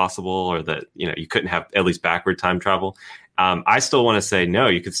is impossible, or that you couldn't have at least backward time travel? I still want to say no.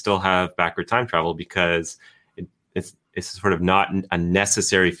 You could still have backward time travel because it's sort of not a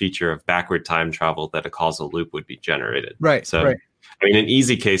necessary feature of backward time travel that a causal loop would be generated. Right. So, right. I mean, an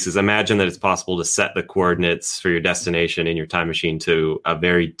easy case is imagine that it's possible to set the coordinates for your destination in your time machine to a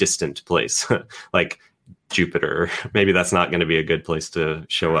very distant place, like Jupiter. Maybe that's not going to be a good place to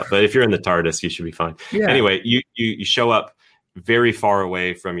show up. But if you're in the TARDIS, you should be fine. Yeah. Anyway, you show up very far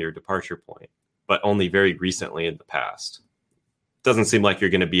away from your departure point, but only very recently in the past. Doesn't seem like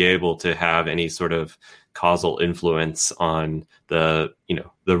you're going to be able to have any sort of causal influence on the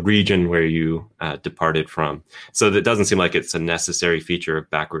region where you departed from. So that doesn't seem like it's a necessary feature of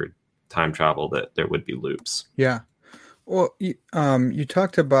backward time travel that there would be loops. Yeah. Well, you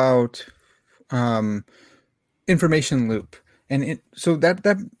talked about information loop, and so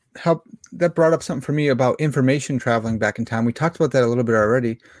that brought up something for me about information traveling back in time. We talked about that a little bit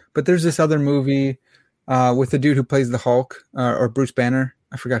already, but there's this other movie with the dude who plays the Hulk, or Bruce Banner.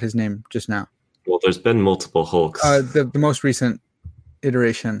 I forgot his name just now. Well, there's been multiple Hulks. The most recent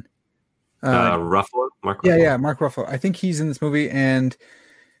iteration. Ruffalo? Mark Ruffalo. Yeah, Mark Ruffalo. I think he's in this movie, and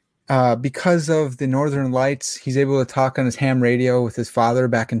because of the Northern Lights, he's able to talk on his ham radio with his father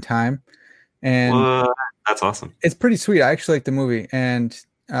back in time. And that's awesome. It's pretty sweet. I actually like the movie, and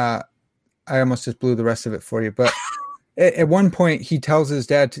I almost just blew the rest of it for you. But at one point, he tells his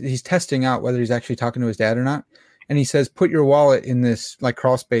dad, he's testing out whether he's actually talking to his dad or not. And he says, put your wallet in this like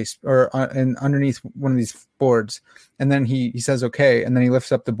crawl space or underneath one of these boards. And then he says, okay. And then he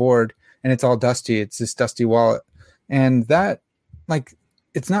lifts up the board and it's all dusty. It's this dusty wallet. And that, like,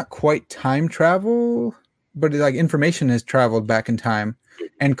 it's not quite time travel, but like information has traveled back in time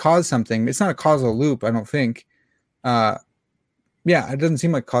and caused something. It's not a causal loop, I don't think. It doesn't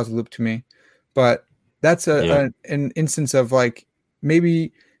seem like a causal loop to me. But that's an instance of like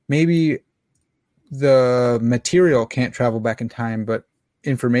maybe the material can't travel back in time, but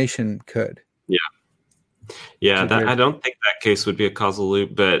information could. Yeah. I don't think that case would be a causal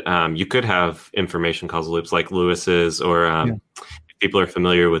loop, but you could have information causal loops like Lewis's, or if people are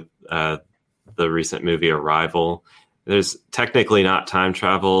familiar with the recent movie Arrival. There's technically not time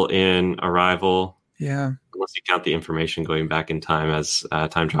travel in Arrival. Yeah. Unless you count the information going back in time as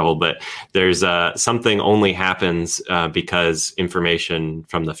time travel. But there's something only happens because information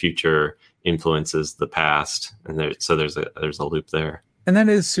from the future influences the past, and there's a loop there. And that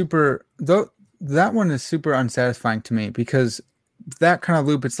is super, though. That one is super unsatisfying to me, because that kind of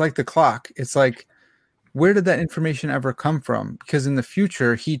loop, it's like the clock. It's like, where did that information ever come from? Because in the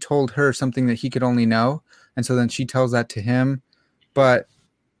future, he told her something that he could only know, and so then she tells that to him. But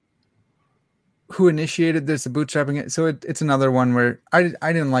who initiated this? The bootstrapping it. So it's another one where I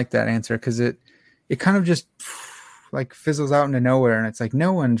didn't like that answer, because it kind of just like fizzles out into nowhere, and it's like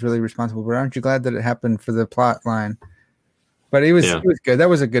no one's really responsible. But aren't you glad that it happened for the plot line? But it was good. That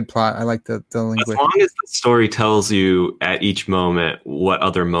was a good plot. I like the linguist. As long as the story tells you at each moment what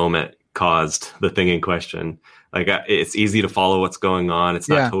other moment caused the thing in question, like it's easy to follow what's going on. It's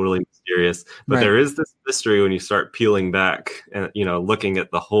not totally mysterious, but there is this mystery when you start peeling back and looking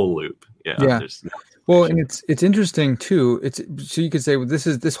at the whole loop. Well, and it's interesting too. So you could say, well,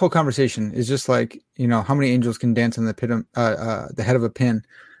 this whole conversation is just like, how many angels can dance on the head of a pin,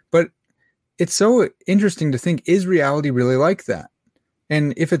 but it's so interesting to think, is reality really like that?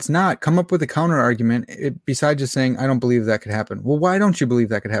 And if it's not, come up with a counter argument besides just saying, I don't believe that could happen. Well, why don't you believe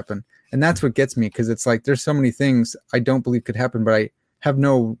that could happen? And that's what gets me, because it's like, there's so many things I don't believe could happen, but I have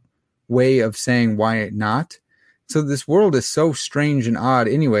no way of saying why not. So this world is so strange and odd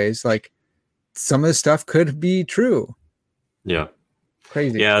anyways. Like, some of the stuff could be true. Yeah.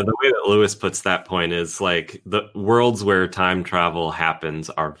 Crazy. Yeah, the way that Lewis puts that point is like, the worlds where time travel happens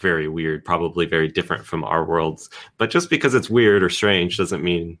are very weird, probably very different from our worlds. But just because it's weird or strange doesn't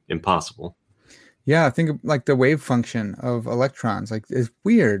mean impossible. Yeah, I think like the wave function of electrons, like, is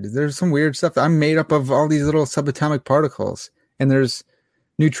weird. There's some weird stuff. I'm made up of all these little subatomic particles, and there's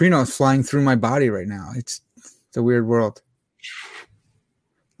neutrinos flying through my body right now. It's a weird world.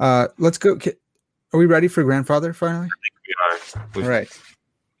 Let's go. Are we ready for Grandfather finally? I think we are. All right.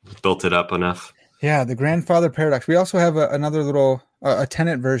 Built it up enough. Yeah, the Grandfather paradox. We also have another little a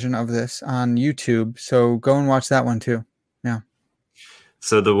Tenet version of this on YouTube. So go and watch that one too. Yeah.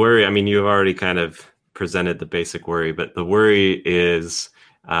 So the worry, I mean, you've already kind of presented the basic worry, but the worry is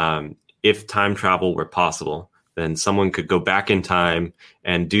if time travel were possible, then someone could go back in time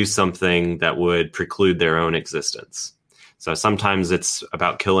and do something that would preclude their own existence. So sometimes it's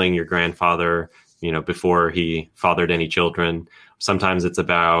about killing your grandfather, before he fathered any children. Sometimes it's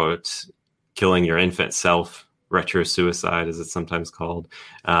about killing your infant self, retro-suicide, as it's sometimes called,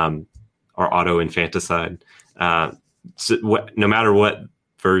 or auto-infanticide. No matter what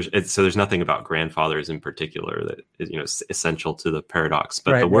version, so there's nothing about grandfathers in particular that is, essential to the paradox.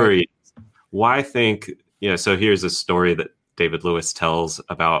 But the worry, why think, so here's a story that David Lewis tells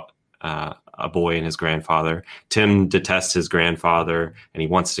about a boy and his grandfather. Tim detests his grandfather and he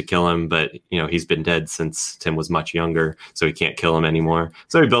wants to kill him, but he's been dead since Tim was much younger, so he can't kill him anymore.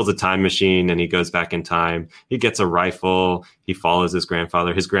 So he builds a time machine and he goes back in time. He gets a rifle. He follows his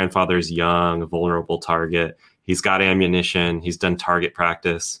grandfather. His grandfather's young, a vulnerable target. He's got ammunition. He's done target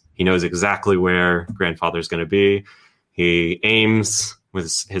practice. He knows exactly where grandfather's going to be. He aims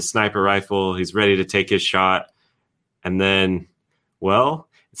with his sniper rifle. He's ready to take his shot. And then, well,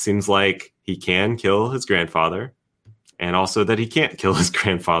 it seems like he can kill his grandfather and also that he can't kill his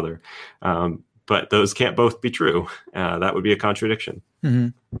grandfather. But those can't both be true. That would be a contradiction.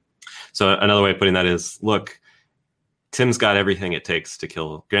 Mm-hmm. So another way of putting that is, look, Tim's got everything it takes to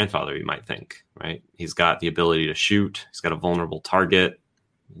kill grandfather, you might think, right? He's got the ability to shoot. He's got a vulnerable target.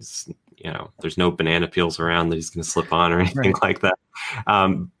 He's, there's no banana peels around that he's going to slip on or anything like that.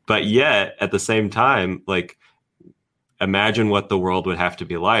 But yet, at the same time, like, imagine what the world would have to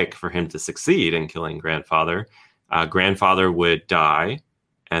be like for him to succeed in killing grandfather. Grandfather would die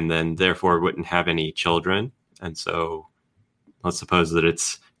and then therefore wouldn't have any children. And so let's suppose that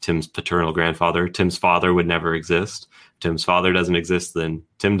it's Tim's paternal grandfather. Tim's father would never exist. Tim's father doesn't exist, then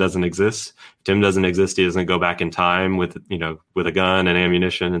Tim doesn't exist. If Tim doesn't exist, he doesn't go back in time with a gun and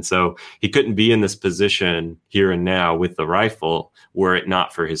ammunition. And so he couldn't be in this position here and now with the rifle were it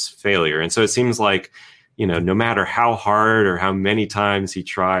not for his failure. And so it seems like, no matter how hard or how many times he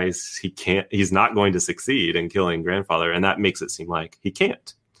tries, he's not going to succeed in killing grandfather. And that makes it seem like he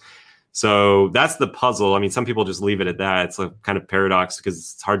can't. So that's the puzzle. I mean, some people just leave it at that. It's a kind of paradox because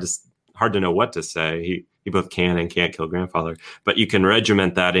it's hard to know what to say. He both can and can't kill grandfather, but you can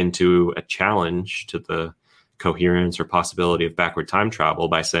regiment that into a challenge to the coherence or possibility of backward time travel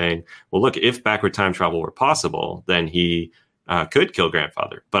by saying, well, look, if backward time travel were possible, then he could kill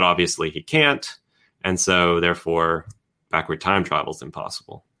grandfather, but obviously he can't. And so therefore backward time travel is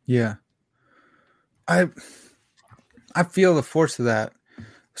impossible. Yeah. I feel the force of that.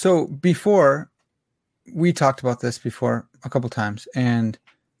 So before we talked about this before a couple times, and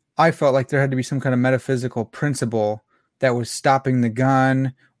I felt like there had to be some kind of metaphysical principle that was stopping the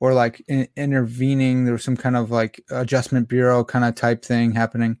gun or like intervening. There was some kind of like adjustment bureau kind of type thing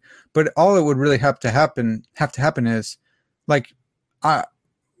happening. But all it would really have to happen is like,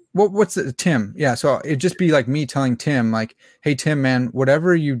 what's it, Tim? Yeah. So it'd just be like me telling Tim, like, hey, Tim, man,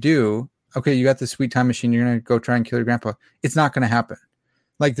 whatever you do, okay, you got this sweet time machine. You're going to go try and kill your grandpa. It's not going to happen.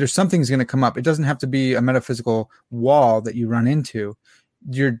 Like there's something's going to come up. It doesn't have to be a metaphysical wall that you run into.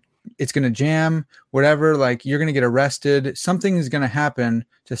 It's going to jam, whatever. Like you're going to get arrested. Something is going to happen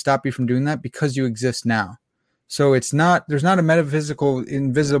to stop you from doing that because you exist now. So there's not a metaphysical,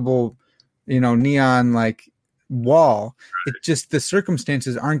 invisible, neon like wall. It's just the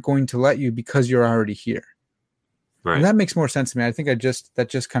circumstances aren't going to let you because you're already here. Right. And that makes more sense to me. I think that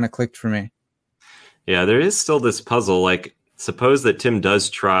just kind of clicked for me. Yeah, there is still this puzzle. Like, suppose that Tim does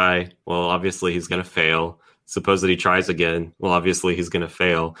try. Well, obviously he's going to fail. Suppose that he tries again. Well, obviously he's going to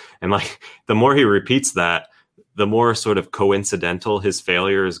fail. And like the more he repeats that, the more sort of coincidental his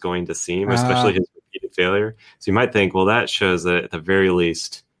failure is going to seem, especially his repeated failure. So you might think, well, that shows that at the very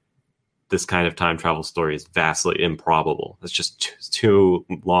least, this kind of time travel story is vastly improbable. It's just too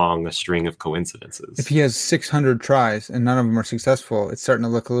long a string of coincidences. If he has 600 tries and none of them are successful, it's starting to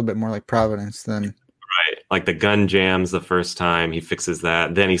look a little bit more like Providence than... Right. Like the gun jams the first time, he fixes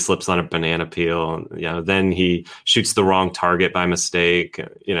that. Then he slips on a banana peel. Then he shoots the wrong target by mistake.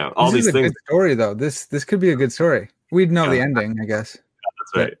 All these things. This is a good story, though. This could be a good story. We'd know the ending, I guess.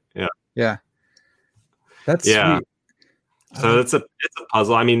 Yeah, that's right. Yeah. That's sweet. So it's a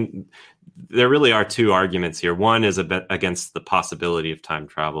puzzle. I mean, there really are two arguments here. One is a bit against the possibility of time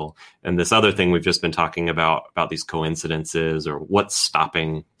travel. And this other thing we've just been talking about these coincidences or what's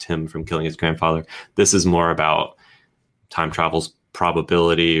stopping Tim from killing his grandfather. This is more about time travel's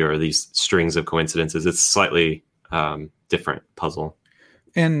probability or these strings of coincidences. It's slightly different puzzle.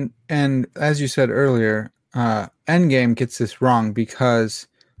 And as you said earlier, Endgame gets this wrong because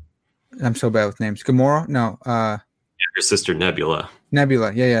I'm so bad with names. Gamora? No. Her sister Nebula.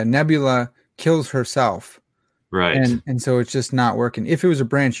 Nebula. Yeah. Nebula kills herself. Right. And so it's just not working. If it was a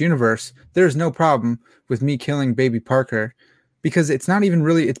branch universe, there's no problem with me killing baby Parker because it's not even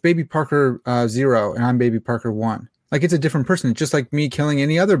really, it's baby Parker 0 and I'm baby Parker 1. Like it's a different person. It's just like me killing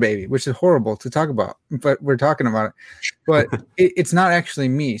any other baby, which is horrible to talk about, but we're talking about it. But it's not actually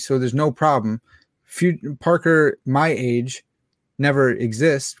me. So there's no problem. Parker, my age, never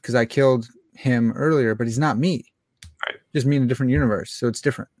exists because I killed him earlier, but he's not me. Right. Just me in a different universe. So it's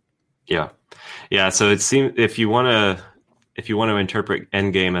different. Yeah. So it seems if you want to interpret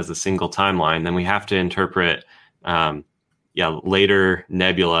Endgame as a single timeline, then we have to interpret, later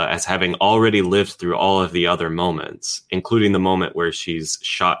Nebula as having already lived through all of the other moments, including the moment where she's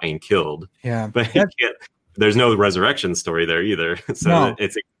shot and killed. Yeah, but there's no resurrection story there either. So no.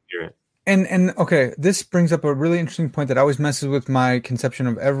 It's incoherent. And okay, this brings up a really interesting point that always messes with my conception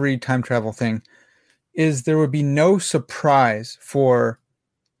of every time travel thing. Is there would be no surprise for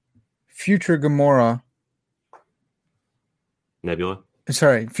future Gamora,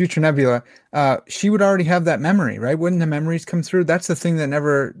 future Nebula, she would already have that memory, right? Wouldn't the memories come through? That's the thing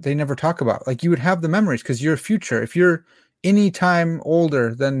that they never talk about. Like you would have the memories because you're future. If you're any time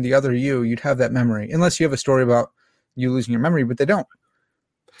older than the other you'd have that memory, unless you have a story about you losing your memory, but they don't.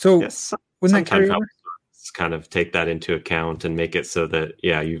 So yes, wouldn't that carry over? Kind of take that into account and make it so that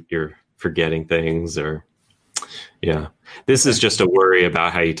you're forgetting things or. Yeah, this is just a worry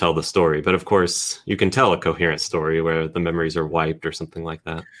about how you tell the story. But of course, you can tell a coherent story where the memories are wiped or something like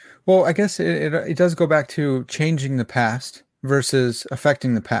that. Well, I guess it does go back to changing the past versus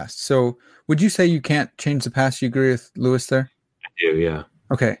affecting the past. So would you say you can't change the past? You agree with Lewis there? I do, yeah.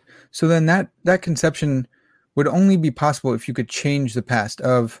 Okay. So then that conception would only be possible if you could change the past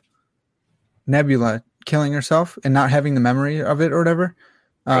of Nebula killing herself and not having the memory of it or whatever.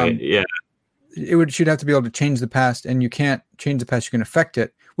 Right, yeah. She'd have to be able to change the past, and you can't change the past. You can affect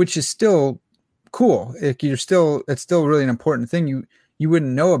it, which is still cool. It's still really an important thing. You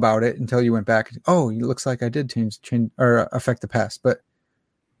wouldn't know about it until you went back. Oh, it looks like I did change or affect the past. But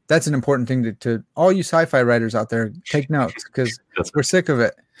that's an important thing to all you sci-fi writers out there. Take notes because we're sick of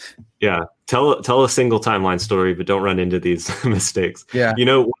it. Yeah, tell a single timeline story, but don't run into these mistakes. Yeah,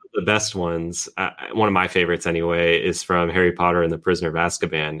 one of the best ones, one of my favorites anyway, is from Harry Potter and the Prisoner of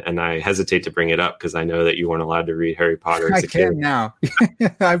Azkaban, and I hesitate to bring it up because I know that you weren't allowed to read Harry Potter as a kid. I can now.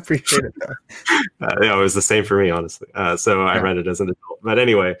 I appreciate it. It was the same for me, honestly. So I read it as an adult. But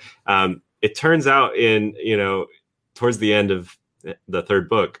anyway, it turns out towards the end of the third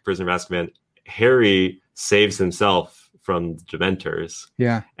book, Prisoner of Azkaban, Harry saves himself from the Dementors.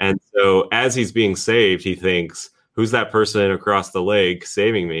 Yeah. And so as he's being saved, he thinks, who's that person across the lake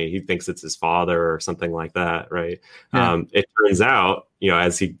saving me? He thinks it's his father or something like that, right? Yeah. It turns out,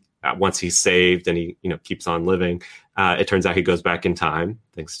 once he's saved and he, keeps on living, it turns out he goes back in time,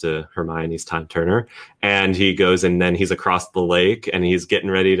 thanks to Hermione's time turner. And he goes and then he's across the lake and he's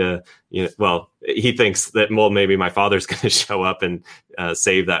getting ready to, he thinks that, maybe my father's going to show up and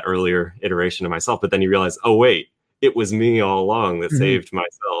save that earlier iteration of myself. But then you realize, oh, wait, it was me all along that saved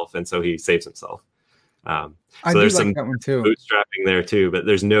myself. And so he saves himself. So there's some bootstrapping there too, but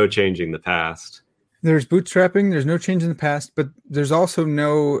there's no changing the past. There's bootstrapping. There's no change in the past, but there's also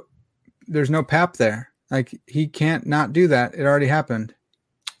there's no pap there. Like he can't not do that. It already happened.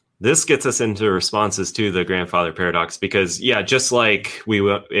 This gets us into responses to the grandfather paradox because, just like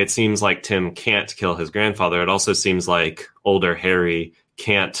it seems like Tim can't kill his grandfather. It also seems like older Harry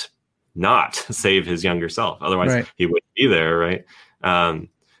can't not save his younger self. Otherwise he wouldn't be there. Right.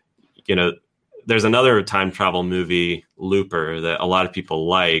 There's another time travel movie, Looper, that a lot of people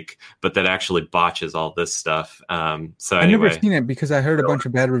like, but that actually botches all this stuff. So I've never seen it because I heard a bunch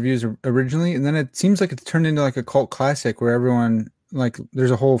of bad reviews originally, and then it seems like it's turned into like a cult classic where everyone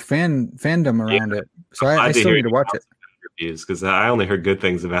there's a whole fandom around it. So I still need to watch it. Reviews because I only heard good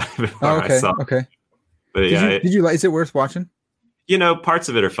things about it before I saw it. Okay. But did you like? Is it worth watching? Parts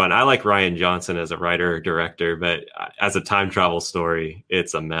of it are fun. I like Rian Johnson as a writer director, but as a time travel story,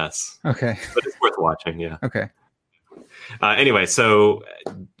 it's a mess. Okay. But it's worth watching. Yeah. Okay. Anyway, so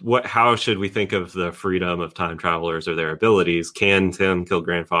how should we think of the freedom of time travelers or their abilities? Can Tim kill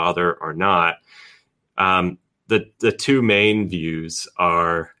grandfather or not? The two main views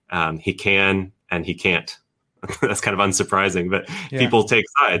are he can and he can't. That's kind of unsurprising, but people take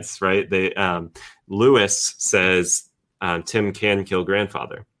sides, right? Lewis says Tim can kill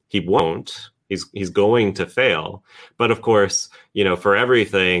grandfather. He won't. He's going to fail. But of course, for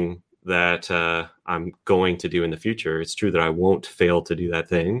everything, that I'm going to do in the future. It's true that I won't fail to do that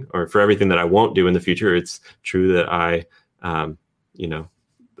thing, or for everything that I won't do in the future, it's true that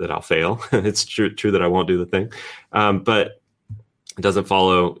that I'll fail. It's true that I won't do the thing. But it doesn't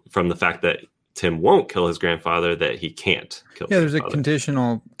follow from the fact that Tim won't kill his grandfather that he can't kill. Yeah, there's a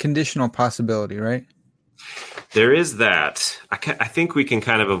conditional possibility, right? There is that. I think we can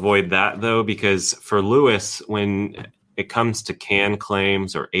kind of avoid that, though, because for Lewis, when it comes to can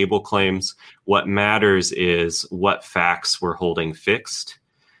claims or able claims, what matters is what facts we're holding fixed.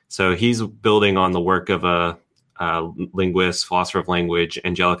 So he's building on the work of a linguist, philosopher of language,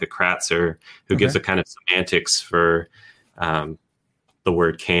 Angelica Kratzer, who gives a kind of semantics for the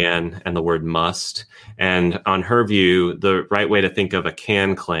word can and the word must. And on her view, the right way to think of a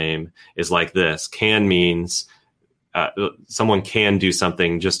can claim is like this. Can means someone can do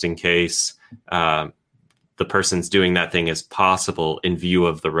something just in case the person's doing that thing is possible in view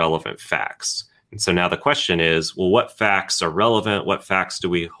of the relevant facts. And so now the question is, well, what facts are relevant? What facts do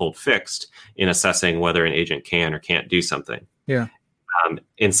we hold fixed in assessing whether an agent can or can't do something? Yeah.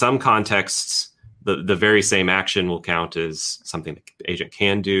 In some contexts, the very same action will count as something the agent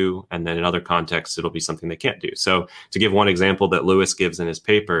can do. And then in other contexts, it'll be something they can't do. So to give one example that Lewis gives in his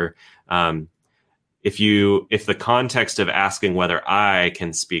paper, if the context of asking whether I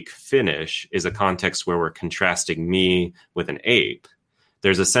can speak Finnish is a context where we're contrasting me with an ape,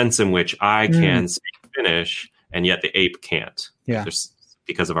 there's a sense in which I can speak Finnish and yet the ape can't. Yeah.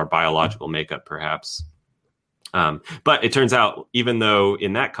 Because of our biological makeup, perhaps. But it turns out, even though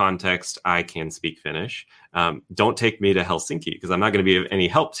in that context I can speak Finnish, don't take me to Helsinki because I'm not going to be of any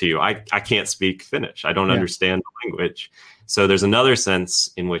help to you. I can't speak Finnish. I don't understand the language. So there's another sense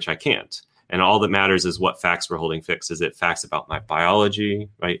in which I can't. And all that matters is what facts we're holding fixed. Is it facts about my biology,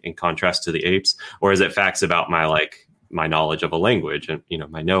 right, in contrast to the apes, or is it facts about my knowledge of a language and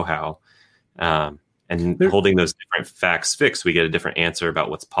my know-how? And holding those different facts fixed, we get a different answer about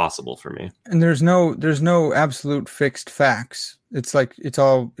what's possible for me. And there's no absolute fixed facts. It's like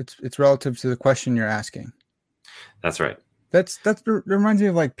it's relative to the question you're asking. That's right. That reminds me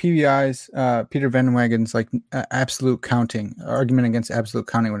of like PVI's Peter Van Wagen's like absolute counting argument against absolute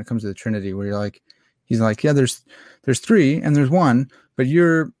counting when it comes to the Trinity, where he's like, yeah, there's three and there's one, but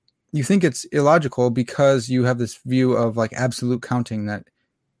you think it's illogical because you have this view of like absolute counting that.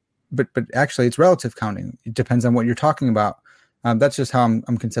 But actually, it's relative counting. It depends on what you're talking about. That's just how I'm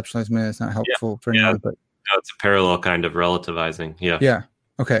conceptualizing it. It's not helpful for anyone. But no, it's a parallel kind of relativizing. Yeah. Yeah.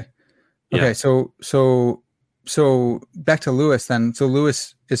 Okay. Okay. Yeah. So back to Lewis then. So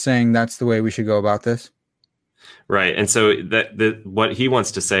Lewis is saying that's the way we should go about this. Right. And so what he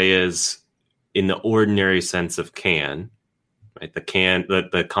wants to say is, in the ordinary sense of can, right?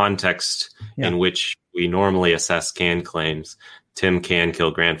 The context in which we normally assess can claims. Tim can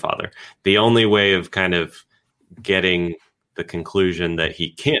kill grandfather. The only way of kind of getting the conclusion that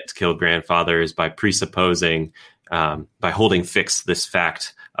he can't kill grandfather is by presupposing, by holding fixed this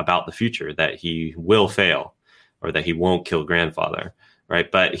fact about the future, that he will fail or that he won't kill grandfather, right?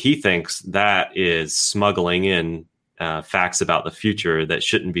 But he thinks that is smuggling in facts about the future that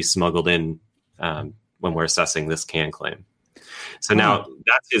shouldn't be smuggled in when we're assessing this can claim. So now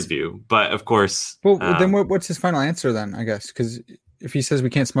that's his view, but of course. Well, then what's his final answer then? I guess because if he says we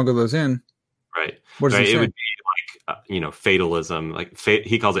can't smuggle those in, right? What does he say? It would be like fatalism. Like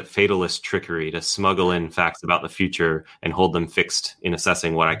he calls it fatalist trickery to smuggle in facts about the future and hold them fixed in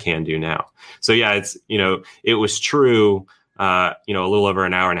assessing what I can do now. So yeah, it's it was true. A little over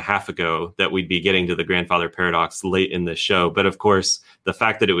an hour and a half ago that we'd be getting to the grandfather paradox late in the show. But of course, the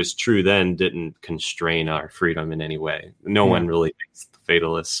fact that it was true then didn't constrain our freedom in any way. No one really thinks the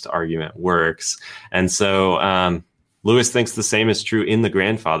fatalist argument works. And so Lewis thinks the same is true in the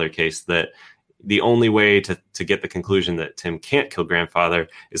grandfather case, that the only way to get the conclusion that Tim can't kill grandfather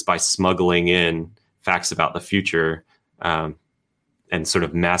is by smuggling in facts about the future and sort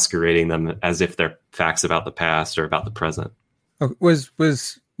of masquerading them as if they're facts about the past or about the present. Was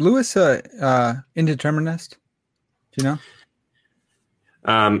Lewis indeterminist? Do you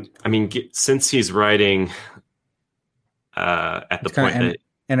know? Since he's writing at the point that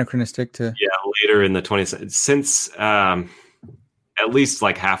anachronistic to later in the 20th, since at least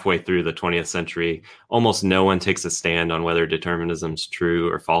like halfway through the 20th century, almost no one takes a stand on whether determinism's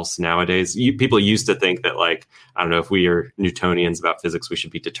true or false nowadays. People used to think that, like, I don't know, if we are Newtonians about physics, we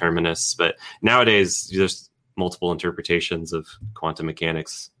should be determinists. But nowadays, there's multiple interpretations of quantum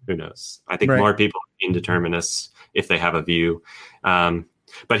mechanics. Who knows? I think more people are indeterminists if they have a view.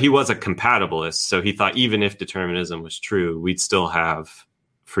 But he was a compatibilist, so he thought even if determinism was true, we'd still have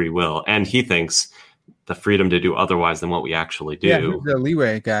free will. And he thinks the freedom to do otherwise than what we actually do. Yeah, he's the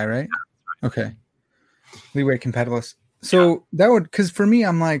leeway guy, right? Okay. Leeway compatibilist. So that would, because for me,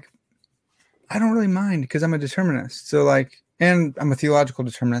 I'm like, I don't really mind because I'm a determinist. So like, and I'm a theological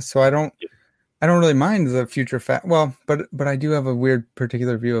determinist. So I don't really mind the future fact. Well, but I do have a weird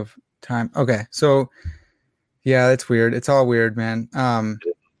particular view of time. Okay. So yeah, it's weird. It's all weird, man.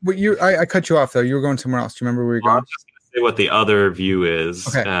 But I cut you off though. You were going somewhere else. Do you remember where you're going? I'm just going to say what the other view is.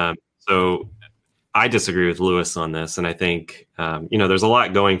 Okay. So I disagree with Lewis on this, and I think there's a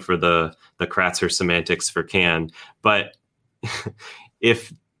lot going for the Kratzer semantics for can, but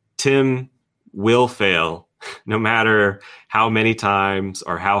if Tim will fail, no matter how many times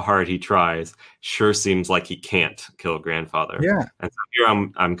or how hard he tries, sure seems like he can't kill grandfather. Yeah. And so here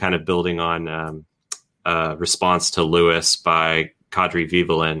I'm kind of building on a response to Lewis by Kadri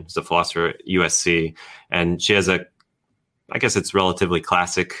Vivelin, who's a philosopher at USC, and she has I guess it's relatively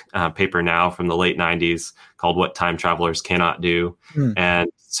classic paper now from the late 90s called What Time Travelers Cannot Do. And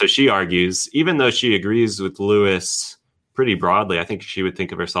so she argues, even though she agrees with Lewis pretty broadly, I think she would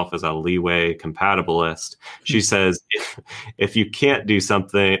think of herself as a leeway compatibilist. She says, if you can't do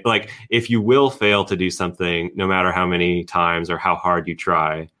something, like if you will fail to do something, no matter how many times or how hard you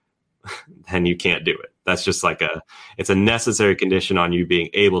try, then you can't do it. That's just like it's a necessary condition on you being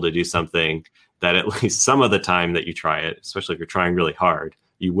able to do something that at least some of the time that you try it, especially if you're trying really hard,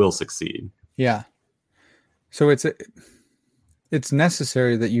 you will succeed. Yeah. So it's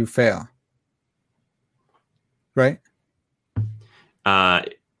necessary that you fail, right?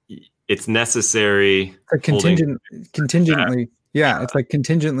 It's necessary. Contingently. Yeah. It's like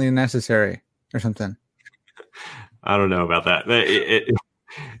contingently necessary or something. I don't know about that.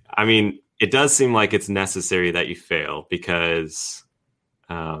 I mean, it does seem like it's necessary that you fail because,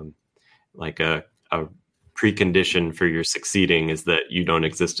 like a precondition for your succeeding is that you don't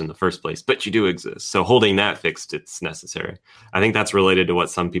exist in the first place, but you do exist. So holding that fixed, it's necessary. I think that's related to what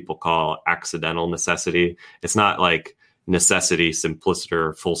some people call accidental necessity. It's not like necessity, simpliciter,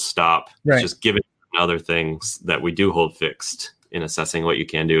 or full stop. Right. It's just given other things that we do hold fixed in assessing what you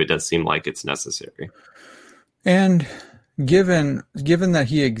can do. It does seem like it's necessary. And given that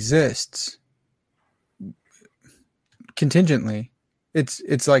he exists contingently,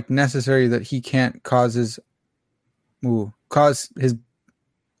 it's like necessary that he can't cause his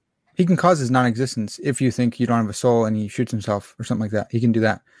non-existence. If you think you don't have a soul and he shoots himself or something like that, he can do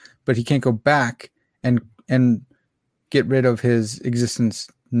that, but he can't go back and get rid of his existence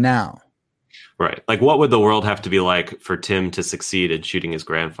now. Right. Like, what would the world have to be like for Tim to succeed in shooting his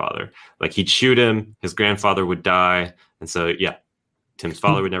grandfather? Like, he'd shoot him, his grandfather would die, and so yeah, Tim's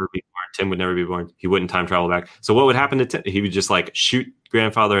father would never be born. Tim would never be born. He wouldn't time travel back. So what would happen to Tim? He would just like shoot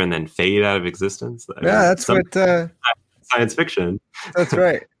grandfather and then fade out of existence. That's what science fiction. That's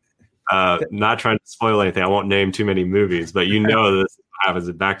right. Not trying to spoil anything. I won't name too many movies, but this happens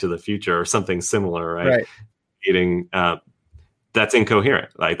in Back to the Future or something similar, right? Right. Eating that's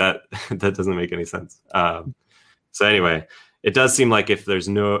incoherent. Like that doesn't make any sense. So anyway, it does seem like if there's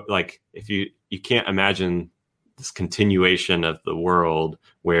no if you can't imagine this continuation of the world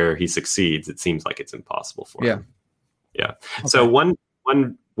where he succeeds, it seems like it's impossible for him. Yeah. Okay. So one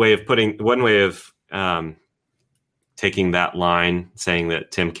way of taking that line, saying that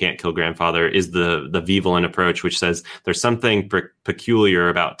Tim can't kill grandfather, is the Vivelin approach, which says there's something peculiar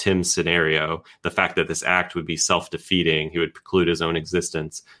about Tim's scenario. The fact that this act would be self-defeating, he would preclude his own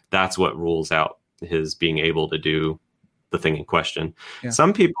existence. That's what rules out his being able to do the thing in question. Yeah.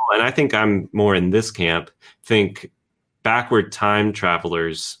 Some people, and I think I'm more in this camp, think backward time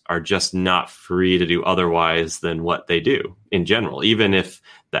travelers are just not free to do otherwise than what they do in general, even if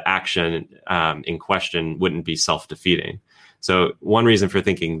the action in question wouldn't be self-defeating. So one reason for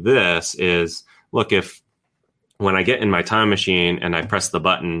thinking this is, look, if when I get in my time machine and I press the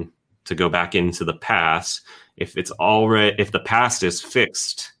button to go back into the past, if the past is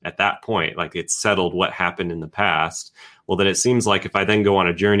fixed at that point, like it's settled what happened in the past, well, then it seems like if I then go on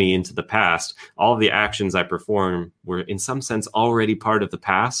a journey into the past, all of the actions I perform were in some sense already part of the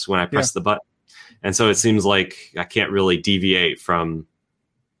past when I press the button. And so it seems like I can't really deviate from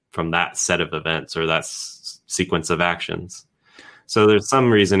that set of events or that sequence of actions. So there's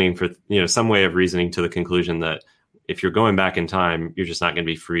some reasoning for, some way of reasoning to the conclusion that if you're going back in time, you're just not going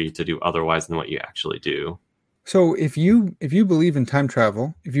to be free to do otherwise than what you actually do. So if you believe in time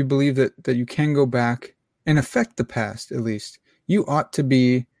travel, if you believe that you can go back and affect the past, at least, you ought to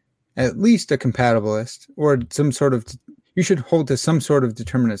be at least a compatibilist, or you should hold to some sort of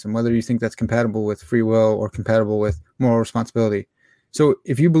determinism, whether you think that's compatible with free will or compatible with moral responsibility. So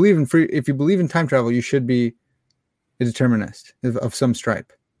if you believe in time travel, you should be a determinist of some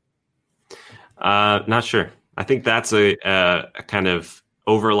stripe. Not sure. I think that's a kind of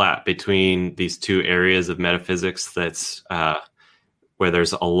overlap between these two areas of metaphysics that's where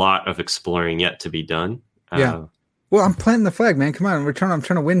there's a lot of exploring yet to be done. Yeah. Well, I'm planting the flag, man. Come on, I'm trying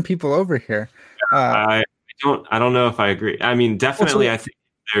to win people over here. I don't know if I agree. I mean, definitely, I think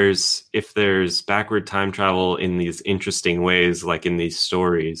if there's backward time travel in these interesting ways, like in these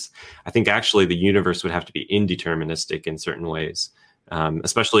stories, I think actually the universe would have to be indeterministic in certain ways,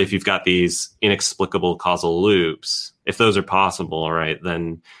 especially if you've got these inexplicable causal loops. If those are possible, right,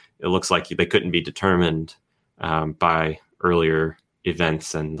 then it looks like they couldn't be determined by earlier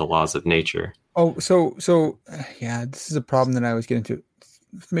events and the laws of nature. Oh, so yeah, this is a problem that I always get into.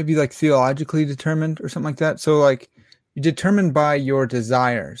 Maybe like theologically determined or something like that. So like you're determined by your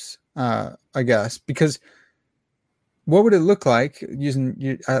desires, I guess, because what would it look like using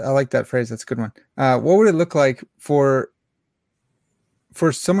you? I like that phrase. That's a good one. What would it look like for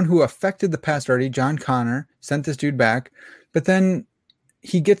someone who affected the past already? John Connor sent this dude back, but then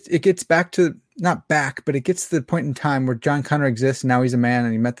it gets back to not back, but it gets to the point in time where John Connor exists. And now he's a man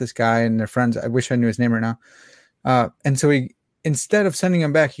and he met this guy and they're friends. I wish I knew his name right now. And so instead of sending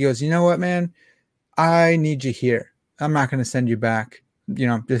him back, he goes, you know what, man, I need you here. I'm not going to send you back.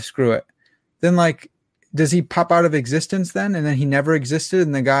 Just screw it. Then like, does he pop out of existence then? And then he never existed.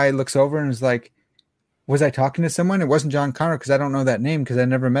 And the guy looks over and is like, was I talking to someone? It wasn't John Connor because I don't know that name because I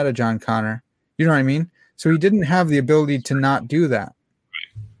never met a John Connor. You know what I mean? So he didn't have the ability to not do that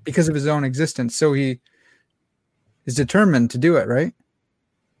because of his own existence. So he is determined to do it, right?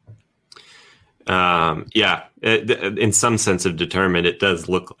 Yeah. In some sense of determined, it does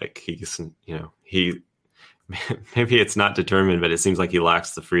look like he's, maybe it's not determined, but it seems like he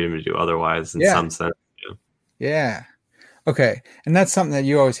lacks the freedom to do otherwise in some sense. Yeah. Okay. And that's something that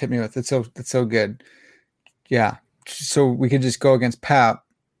you always hit me with. That's so good. Yeah. So we could just go against Pap.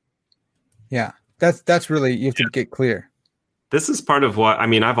 Yeah. That's really, you have to get clear. This is part of what, I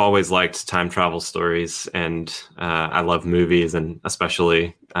mean, I've always liked time travel stories and I love movies and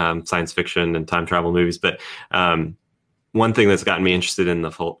especially science fiction and time travel movies. But one thing that's gotten me interested in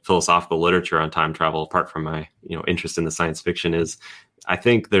the philosophical literature on time travel, apart from my interest in the science fiction, is I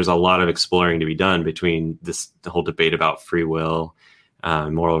think there's a lot of exploring to be done between the whole debate about free will,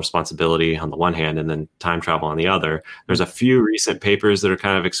 moral responsibility on the one hand, and then time travel on the other. There's a few recent papers that are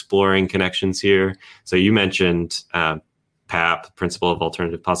kind of exploring connections here. So you mentioned PAP, Principle of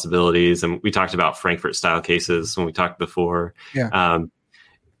Alternative Possibilities, and we talked about Frankfurt style cases when we talked before. Yeah.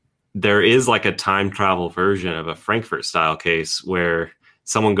 There is like a time travel version of a Frankfurt style case where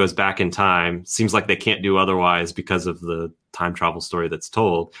someone goes back in time, seems like they can't do otherwise because of the time travel story that's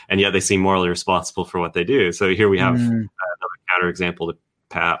told, and yet they seem morally responsible for what they do. So here we have another counterexample to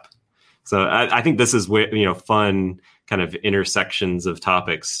PAP. So I think this is where, fun kind of intersections of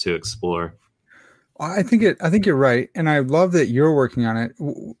topics to explore. I think you're right, and I love that you're working on it.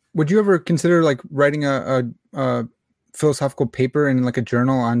 Would you ever consider like writing a philosophical paper in like a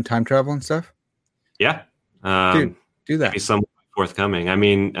journal on time travel and stuff? Yeah, dude, do that. Maybe some forthcoming. I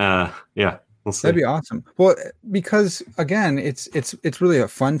mean, yeah, we'll see. That'd be awesome. Well, because again, it's really a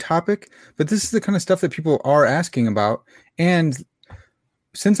fun topic, but this is the kind of stuff that people are asking about. And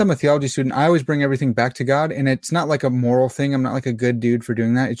since I'm a theology student, I always bring everything back to God, and it's not like a moral thing. I'm not like a good dude for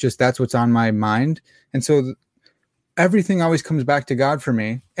doing that. It's just that's what's on my mind, and so everything always comes back to God for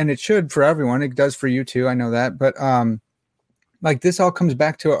me, and it should for everyone. It does for you too. I know that, but like this all comes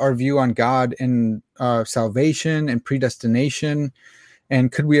back to our view on God and salvation and predestination.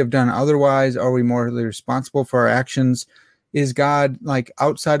 And could we have done otherwise? Are we morally responsible for our actions? Is God like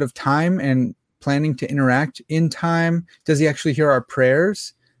outside of time and planning to interact in time? Does he actually hear our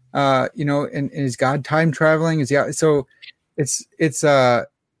prayers? And is God time traveling? So it's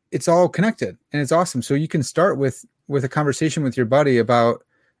all connected and it's awesome. So you can start with a conversation with your buddy about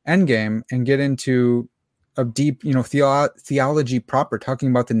Endgame and get into a deep, theology proper, talking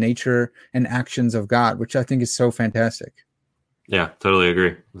about the nature and actions of God, which I think is so fantastic. Yeah, totally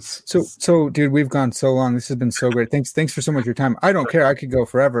agree. So dude, we've gone so long. This has been so great. Thanks for so much of your time. I don't care. I could go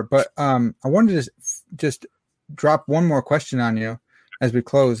forever, but I wanted to just drop one more question on you as we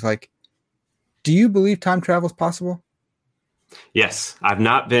close. Like, do you believe time travel is possible? Yes. I've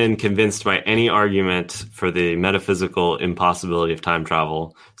not been convinced by any argument for the metaphysical impossibility of time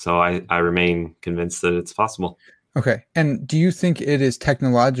travel. So I remain convinced that it's possible. Okay. And do you think it is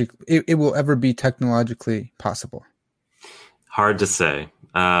it will ever be technologically possible? Hard to say.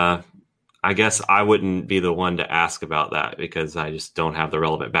 I guess I wouldn't be the one to ask about that because I just don't have the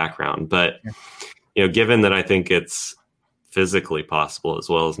relevant background. But, given that I think it's physically possible as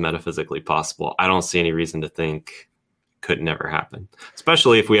well as metaphysically possible, I don't see any reason to think could never happen,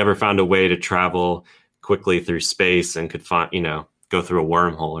 especially if we ever found a way to travel quickly through space and could find, go through a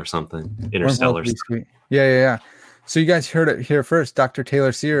wormhole or something, interstellar. Yeah. So you guys heard it here first. Dr.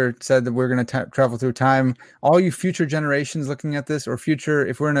 Taylor Sear said that we're going to travel through time. All you future generations looking at this, or future,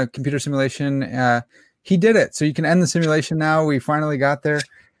 if we're in a computer simulation, he did it. So you can end the simulation now. We finally got there.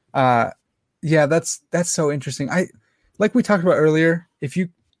 Yeah, that's so interesting. Like we talked about earlier, if you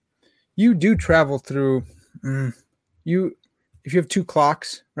do travel through, if you have two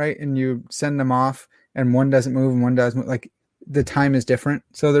clocks, right, and you send them off and one doesn't move and one does move, like the time is different.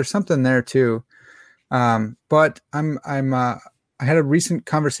 So there's something there too. But I had a recent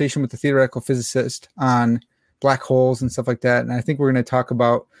conversation with a theoretical physicist on black holes and stuff like that. And I think we're going to talk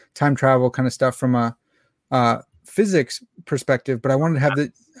about time travel kind of stuff from a physics perspective, but I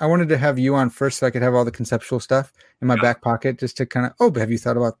wanted to have you on first so I could have all the conceptual stuff in my back pocket just to kind of, have you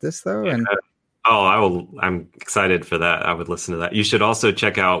thought about this though? Yeah. And I'm excited for that. I would listen to that. You should also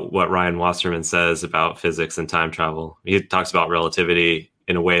check out what Ryan Wasserman says about physics and time travel. He talks about relativity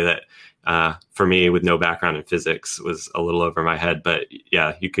in a way that, for me, with no background in physics, was a little over my head. But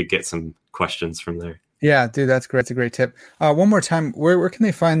yeah, you could get some questions from there. Yeah, dude, that's great. It's a great tip. One more time, where can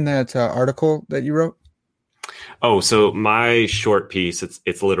they find that article that you wrote? Oh, so my short piece,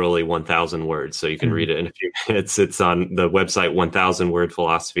 it's literally 1,000 words, so you can read it in a few minutes. It's on the website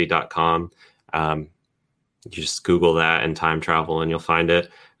 1000wordphilosophy.com. You just Google that and time travel and you'll find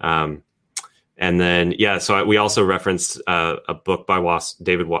it. And then, so we also referenced a book by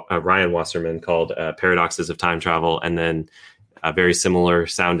Ryan Wasserman called Paradoxes of Time Travel, and then a very similar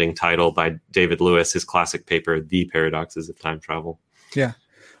sounding title by David Lewis, his classic paper, The Paradoxes of Time Travel. Yeah.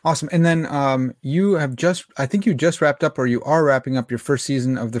 Awesome. And then I think you just wrapped up, or you are wrapping up your first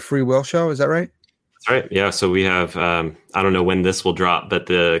season of the Free Will Show. Is that right? That's right. Yeah. So we have, I don't know when this will drop, but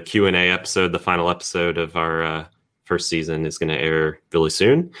the Q&A episode, the final episode of our first season is going to air really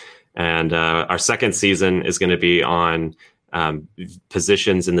soon. And our second season is going to be on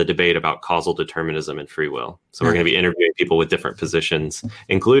positions in the debate about causal determinism and free will. So we're going to be interviewing people with different positions,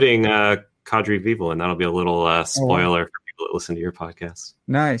 including Kadri Vivo, and that'll be a little spoiler for people that listen to your podcast.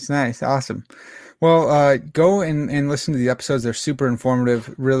 Nice. Awesome. Well, go and listen to the episodes. They're super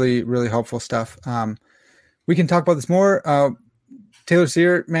informative, really, really helpful stuff. We can talk about this more. Taylor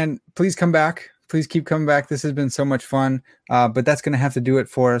Sear, man, please come back. Please keep coming back. This has been so much fun. But that's going to have to do it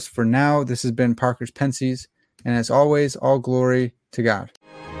for us for now. This has been Parker's Pensies. And as always, all glory to God.